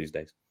doesn't work these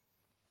days.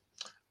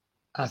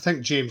 I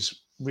think,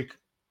 James,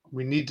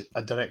 we need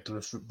a director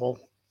of football.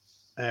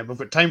 We've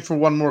got time for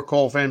one more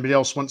call if anybody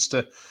else wants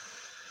to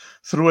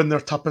throw in their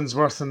tuppence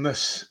worth in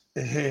this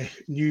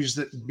news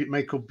that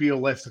Michael Beale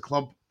left the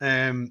club.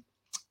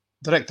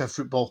 Director of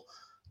football.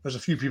 There's a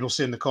few people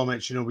saying in the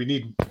comments, we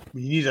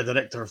need a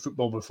director of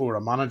football before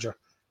a manager.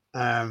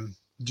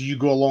 Do you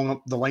go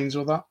along the lines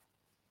with that?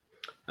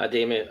 I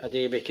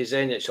do, because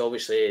then it's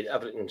obviously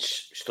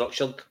everything's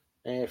structured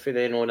for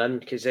then on in,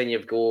 because then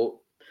you've got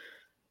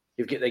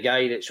the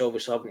guy that's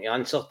obviously having to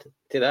answer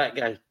to that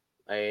guy,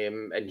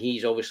 and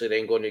he's obviously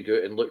then going to go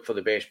out and look for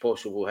the best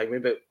possible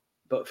thing.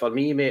 But for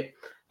me, mate,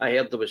 I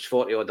heard there was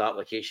 40 odd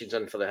applications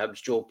in for the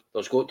Hibs job.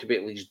 There's got to be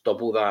at least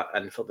double that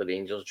in for the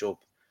Rangers job.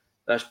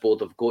 This board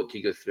have got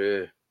to go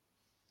through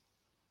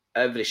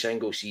every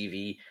single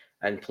CV,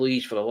 and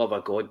please, for the love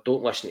of God,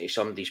 don't listen to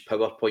somebody's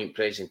PowerPoint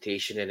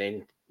presentation and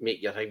then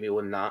make your high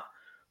on that.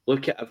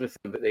 Look at everything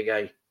about the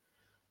guy.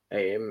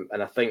 And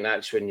I think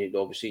that's when you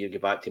go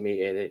back to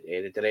me,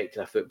 the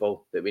director of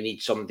football, that we need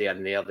somebody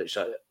in there that's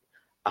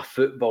a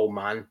football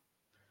man,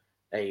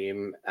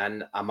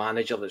 and a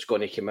manager that's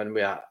going to come in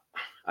with a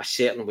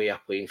certain way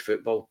of playing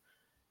football,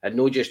 and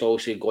not just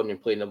also going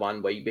and playing the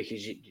one way,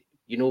 because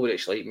you know what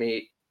it's like,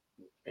 mate.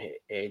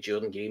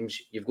 During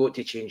games, you've got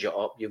to change it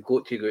up. You've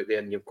got to go out there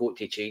and you've got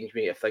to change,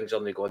 mate, if things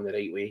aren't going the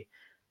right way.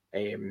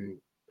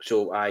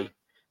 So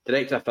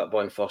director of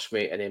football in first,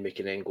 mate, and then we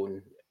can then go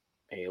and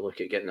look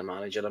at getting the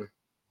manager in.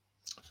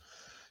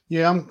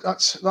 Yeah,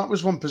 that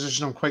was one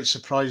position I'm quite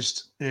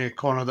surprised,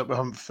 Connor, that we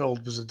haven't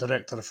filled, was the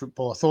director of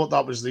football. I thought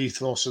that was the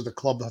ethos of the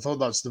club. I thought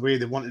that's the way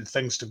they wanted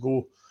things to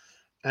go.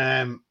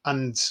 And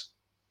I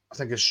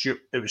think it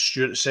was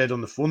Stuart that said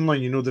on the phone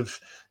line,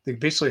 they've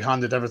basically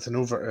handed everything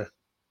over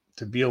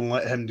to Beale and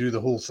let him do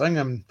the whole thing.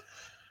 And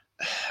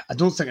I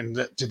don't think in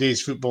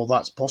today's football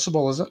that's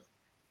possible, is it?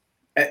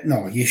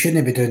 No, you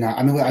shouldn't be doing that.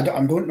 I mean, I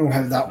don't know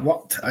how that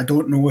worked. I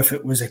don't know if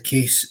it was a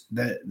case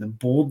that the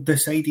board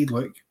decided,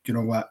 look, do you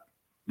know what?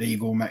 There you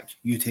go, Mick.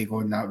 You take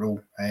on that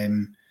role,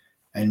 and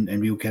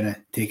we'll kind of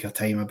take our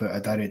time about a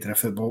director of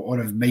football. Or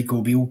if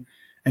Michael Beale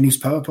in his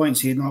PowerPoint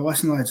said, no,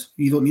 listen, lads,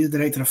 you don't need a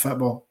director of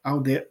football. I'll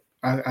do it.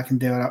 I can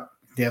do it.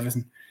 Do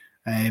everything.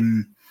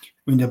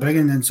 When they're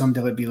bringing in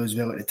somebody like Beale as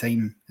well at the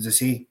time, as I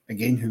say,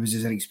 again, who was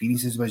his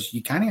experiences, was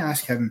you can't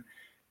ask him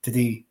to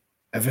do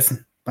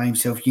everything by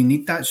himself. You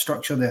need that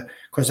structure there,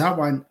 because I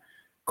want,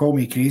 call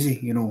me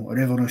crazy, a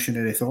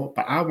revolutionary thought,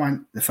 but I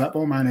want the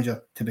football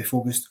manager to be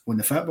focused on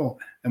the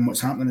football and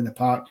what's happening in the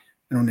park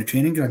and on the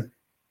training ground.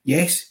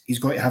 Yes, he's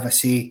got to have a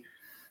say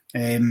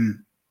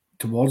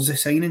towards the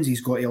signings. He's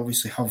got to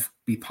obviously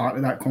be part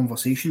of that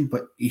conversation,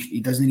 but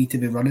he doesn't need to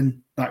be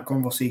running that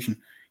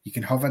conversation. You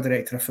can have a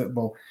director of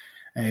football.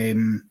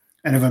 And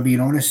if I'm being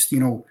honest,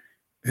 who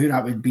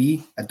that would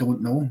be, I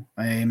don't know.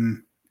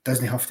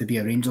 Doesn't have to be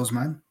a Rangers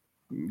man.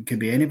 It could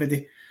be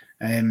anybody.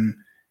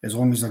 As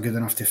long as they're good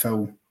enough to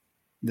fill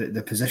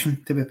the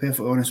position, to be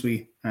perfectly honest with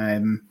you,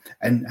 and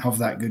have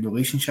that good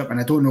relationship. And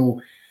I don't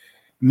know,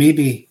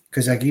 maybe,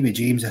 because I agree with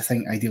James, I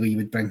think ideally you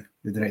would bring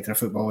the director of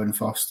football in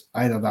first.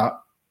 Either that,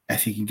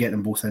 if you can get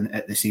them both in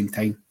at the same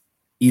time.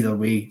 Either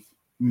way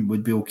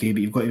would be okay,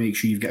 but you've got to make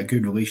sure you've got a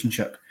good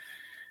relationship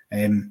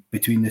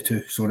between the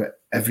two, so that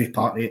every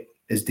party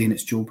is doing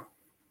its job.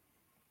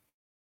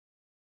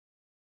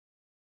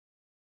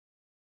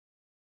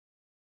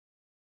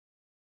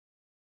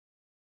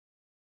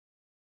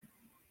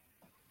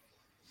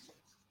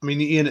 I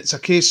mean, Ian, it's a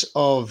case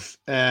of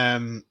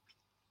they've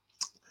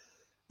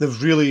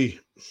really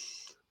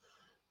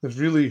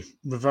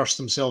reversed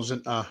themselves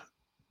into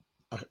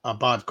a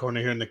bad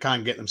corner here, and they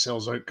can't get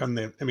themselves out, can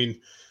they? I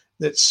mean,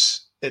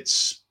 it's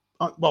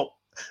well,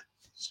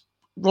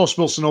 Ross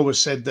Wilson always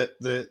said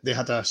that they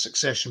had a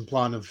succession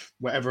plan of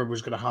whatever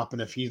was going to happen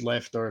if he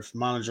left or if the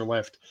manager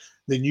left.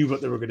 They knew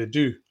what they were going to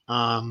do.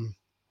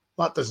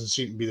 That doesn't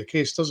seem to be the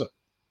case, does it?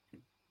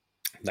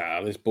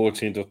 Nah, this board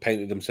seems to have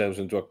painted themselves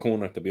into a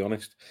corner, to be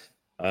honest.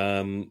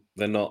 They're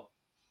not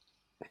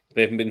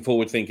They haven't been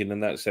forward thinking in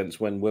that sense.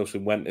 When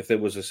Wilson went, if there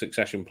was a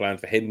succession plan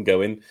for him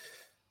going,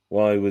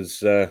 why was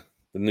the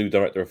new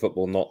director of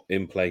football not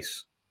in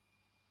place?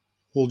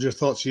 Hold your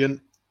thoughts,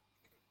 Ian.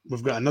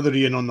 We've got another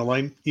Ian on the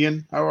line.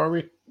 Ian, how are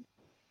we?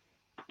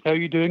 How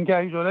you doing,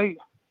 guys? All right?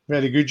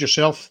 Very good.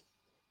 Yourself?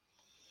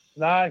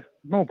 Nah,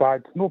 no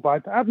bad, no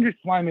bad. I'm just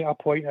trying to make a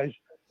point is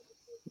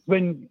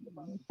when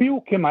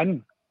Beale came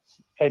in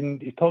and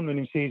he turned around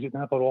and says it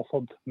never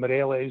offered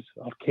Morelos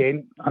or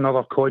Kent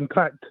another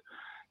contract,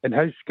 and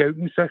his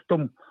scouting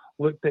system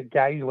looked at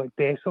guys like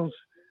Dessers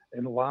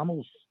and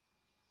Lammers.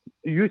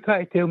 You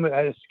try to tell me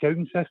that a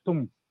scouting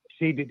system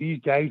said that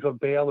these guys were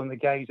better than the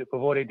guys that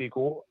we've already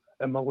got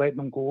and we're letting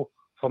them go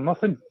for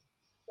nothing?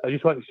 I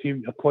just want to see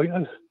what your point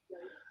is.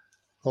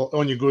 Well,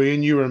 on you go,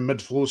 Ian. You were in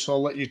mid-flow, so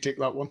I'll let you take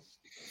that one.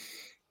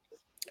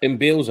 In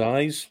Beale's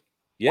eyes,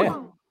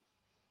 yeah.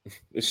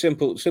 It's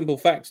simple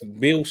facts.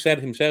 Beale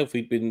said himself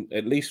he'd been,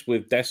 at least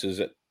with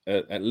Dessers,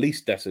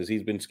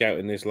 he's been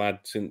scouting this lad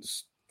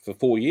for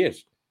 4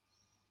 years.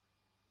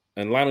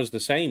 And Lammer's the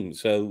same.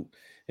 So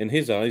in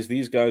his eyes,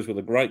 these guys were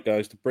the right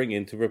guys to bring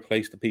in to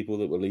replace the people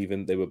that were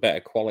leaving. They were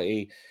better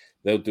quality.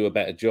 They'll do a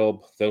better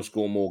job. They'll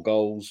score more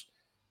goals.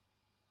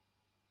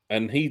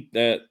 And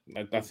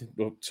I think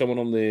someone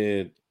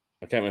on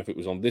I can't remember if it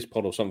was on this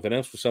pod or something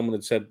else, but someone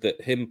had said that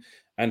him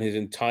and his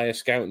entire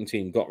scouting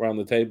team got around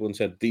the table and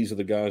said, these are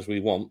the guys we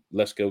want,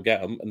 let's go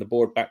get them. And the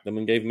board backed them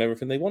and gave them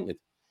everything they wanted.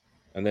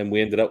 And then we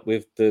ended up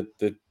with the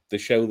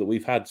show that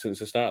we've had since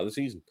the start of the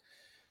season.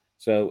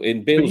 So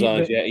in Beale's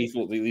eyes, yeah, he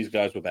thought these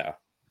guys were better.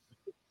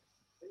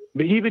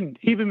 But even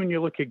when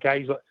you look at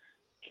guys like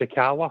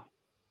Sakala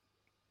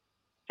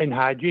and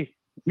Hadji,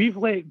 we've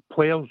let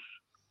players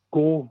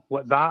go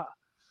like that,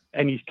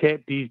 and he's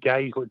kept these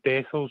guys like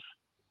Dessers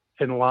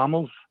and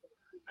Lammers,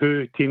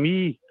 who, to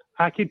me,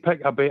 I could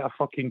pick a better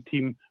fucking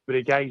team with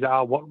the guys that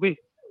I work with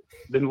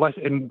than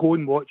listen and go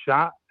and watch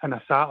that on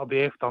a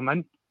Saturday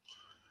afternoon.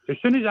 As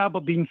soon as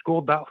Aberdeen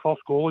scored that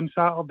first goal on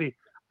Saturday,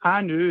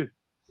 I knew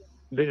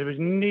that there was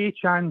no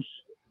chance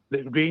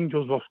that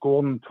Rangers were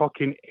scoring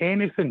fucking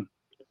anything.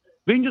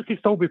 Rangers could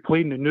still be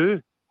playing the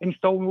new and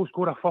still no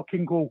score a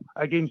fucking goal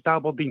against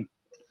Aberdeen.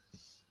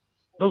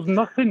 There's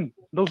nothing.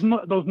 There's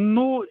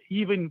no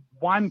even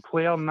one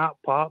player in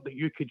that part that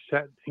you could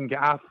sit and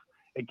get off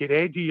and get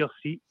edge of your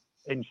seat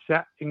and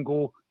sit and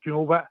go, do you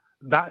know what?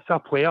 That's a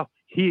player.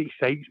 He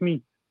excites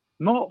me.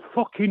 Not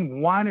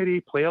fucking one of the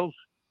players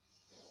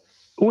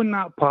on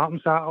that part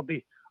on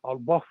Saturday are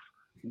worth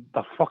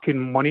the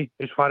fucking money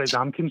as far as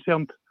I'm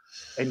concerned.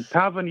 And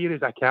Tavernier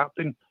as a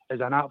captain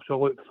is an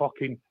absolute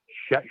fucking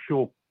shit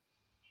show.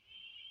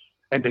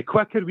 And the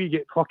quicker we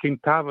get fucking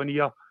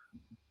Tavernier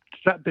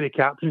sit to the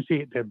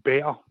captaincy, the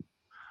better.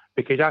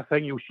 Because I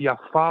think you'll see a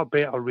far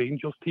better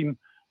Rangers team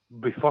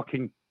with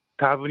fucking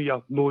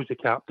Tavernier knows the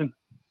captain.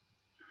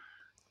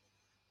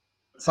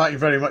 Thank you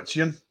very much,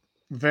 Ian.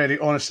 Very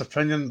honest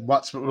opinion.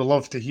 That's what we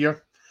love to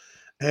hear.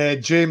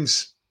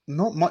 James,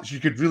 not much you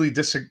could really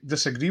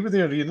disagree with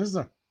there, Ian, is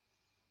there?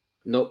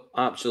 No,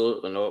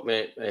 absolutely not,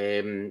 mate.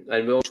 And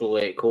we also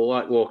let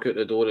Kolak walk out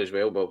the door as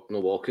well. Well, no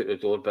walk out the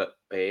door, but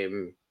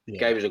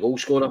guy was a goal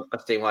scorer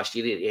this time last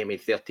year. He made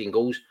 13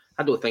 goals.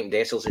 I don't think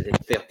Dessers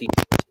had 13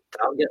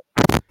 target.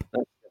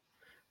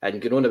 And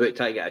going on about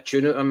trying to get a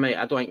tune out of him, mate,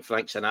 I don't think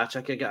Frank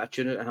Sinatra could get a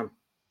tune out of him.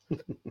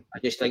 I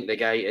just think the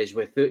guy is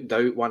without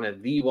doubt one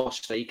of the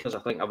worst strikers I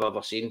think I've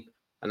ever seen.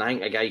 And I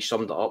think a guy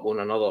summed it up on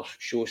another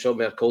show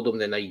somewhere, called him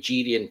the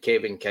Nigerian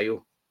Kevin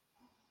Kyle.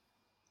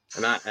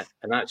 And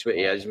that's what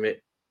he is,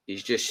 mate.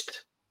 He's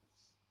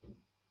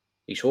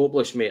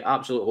hopeless, mate.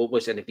 Absolute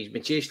hopeless. And if he's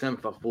been chasing him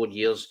for 4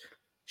 years,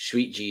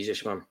 sweet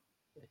Jesus, man.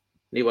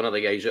 Need one of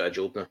the guys out of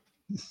job now.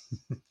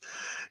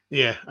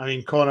 Yeah, I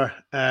mean, Connor,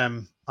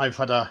 I've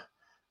had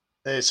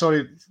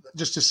sorry,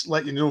 just to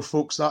let you know,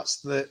 folks, that's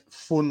the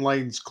phone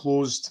lines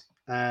closed.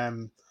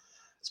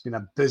 It's been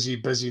a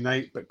busy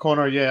night. But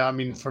Connor, yeah, I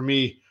mean, for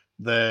me,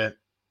 the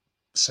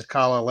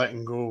Sakala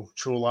letting go,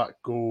 Cholak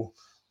go,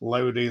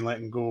 Lowry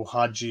letting go,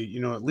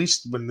 Hadji, at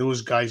least when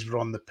those guys were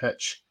on the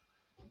pitch,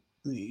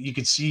 you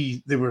could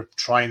see they were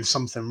trying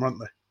something, weren't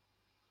they?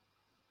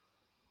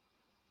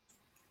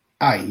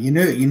 Aye, you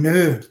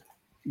knew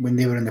when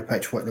they were on the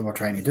pitch what they were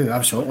trying to do.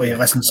 Absolutely.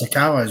 Listen,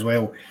 Sakala as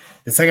well.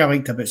 The thing I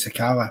liked about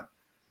Sakala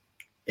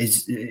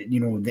is,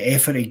 the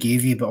effort he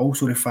gave you, but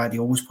also the fact he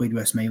always played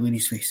with a smile on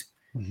his face.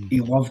 Mm-hmm.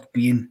 He loved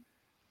being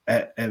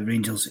at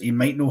Rangers. He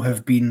might not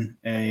have been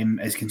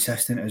as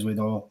consistent as we'd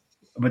all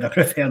would have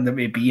preferred him to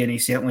be, and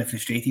he's certainly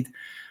frustrated.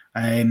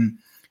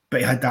 But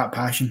he had that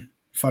passion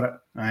for it.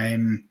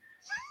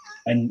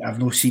 And I've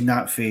not seen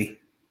that for...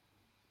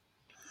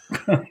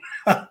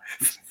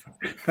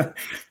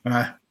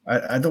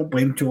 I don't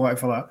blame Joe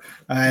for that.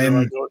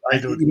 No, I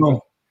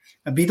don't.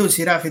 But you don't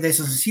say that for this.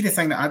 See, the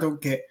thing that I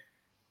don't get,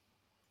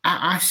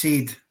 I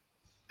said,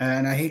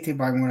 and I hate to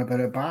bang on about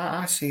it, but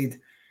I said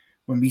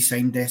when we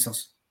signed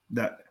Dessers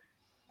that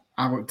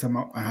I looked him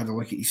up and had a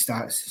look at his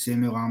stats,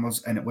 Samuel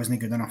Lammers, and it wasn't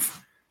good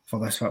enough for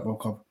this football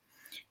club.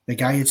 The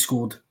guy had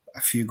scored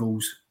a few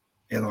goals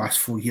in the last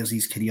 4 years of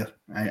his career,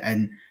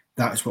 and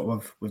that's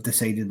what we've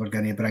decided we're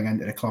going to bring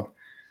into the club.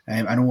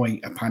 I know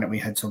apparently we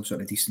had some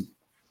sort of decent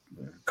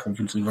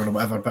conference league or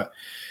whatever, but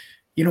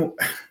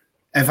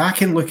if I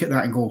can look at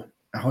that and go,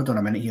 hold on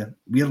a minute here,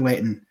 we're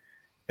letting,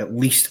 at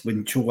least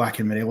when Cholak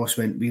and Morelos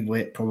went, we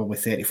let probably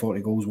 30,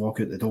 40 goals walk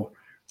out the door.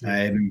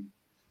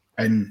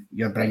 And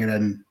you're bringing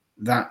in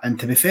that. And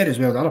to be fair as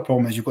well, the other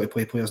problem is you've got to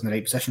play players in the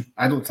right position.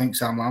 I don't think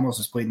Sam Lammers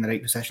has played in the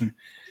right position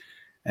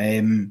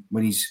when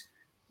he's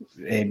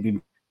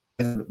been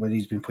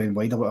playing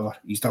wide or whatever.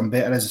 He's done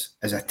better as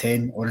a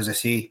 10, or as I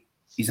say,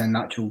 he's a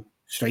natural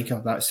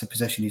striker. That's the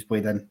position he's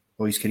played in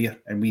all his career.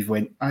 And we've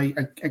went, I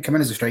come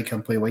in as a striker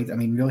and play wide. I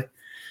mean, really.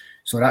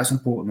 So that's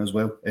important as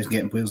well, is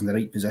getting players in the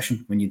right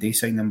position when you do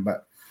sign them.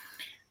 But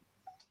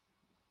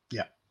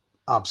yeah,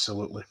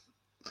 absolutely.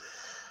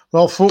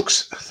 Well,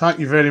 folks, thank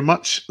you very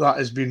much. That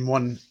has been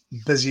one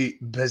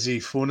busy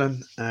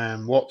phone-in.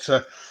 Lots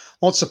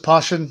of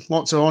passion,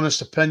 lots of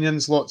honest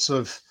opinions, lots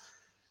of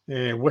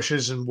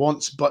wishes and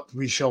wants, but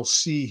we shall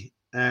see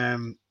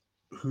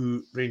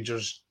who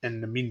Rangers in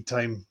the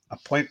meantime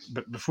appoint.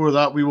 But before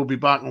that, we will be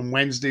back on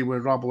Wednesday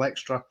with Rabble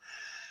Extra.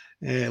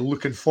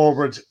 Looking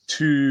forward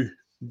to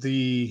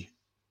the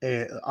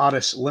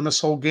Aris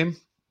Limassol game.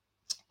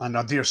 And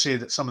I dare say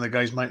that some of the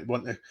guys might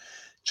want to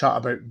chat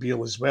about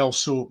Beale as well.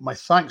 So my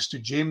thanks to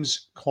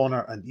James,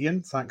 Connor and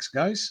Ian. Thanks,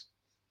 guys.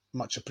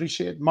 Much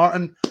appreciated.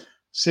 Martin,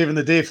 saving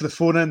the day for the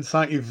phone-in.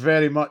 Thank you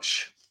very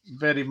much.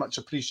 Very much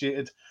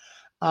appreciated.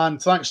 And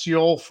thanks to you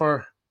all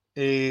for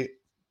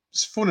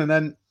phoning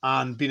in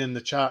and being in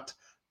the chat.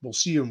 We'll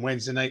see you on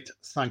Wednesday night.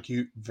 Thank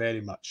you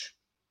very much.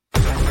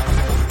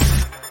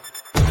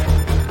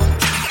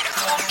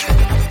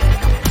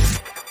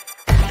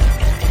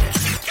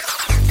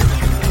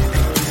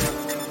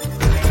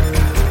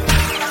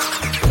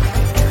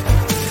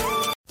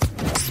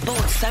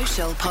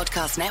 Social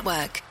Podcast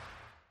Network.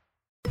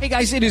 Hey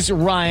guys, it is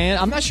Ryan.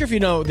 I'm not sure if you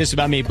know this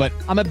about me, but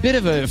I'm a bit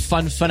of a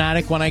fun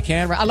fanatic when I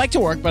can. I like to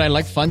work, but I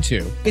like fun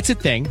too. It's a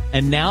thing.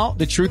 And now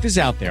the truth is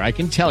out there. I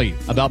can tell you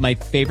about my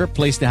favorite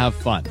place to have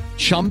fun.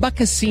 Chumba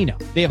Casino.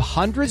 They have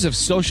hundreds of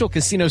social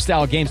casino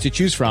style games to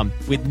choose from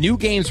with new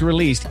games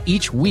released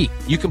each week.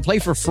 You can play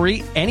for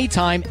free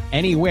anytime,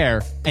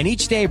 anywhere. And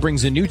each day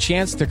brings a new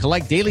chance to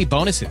collect daily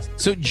bonuses.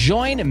 So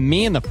join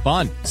me in the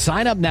fun.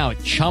 Sign up now at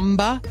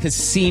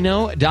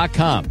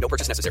ChumbaCasino.com. No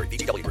purchase necessary.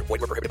 VGW Group. Void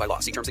where prohibited by law.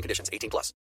 See terms and conditions. 18+.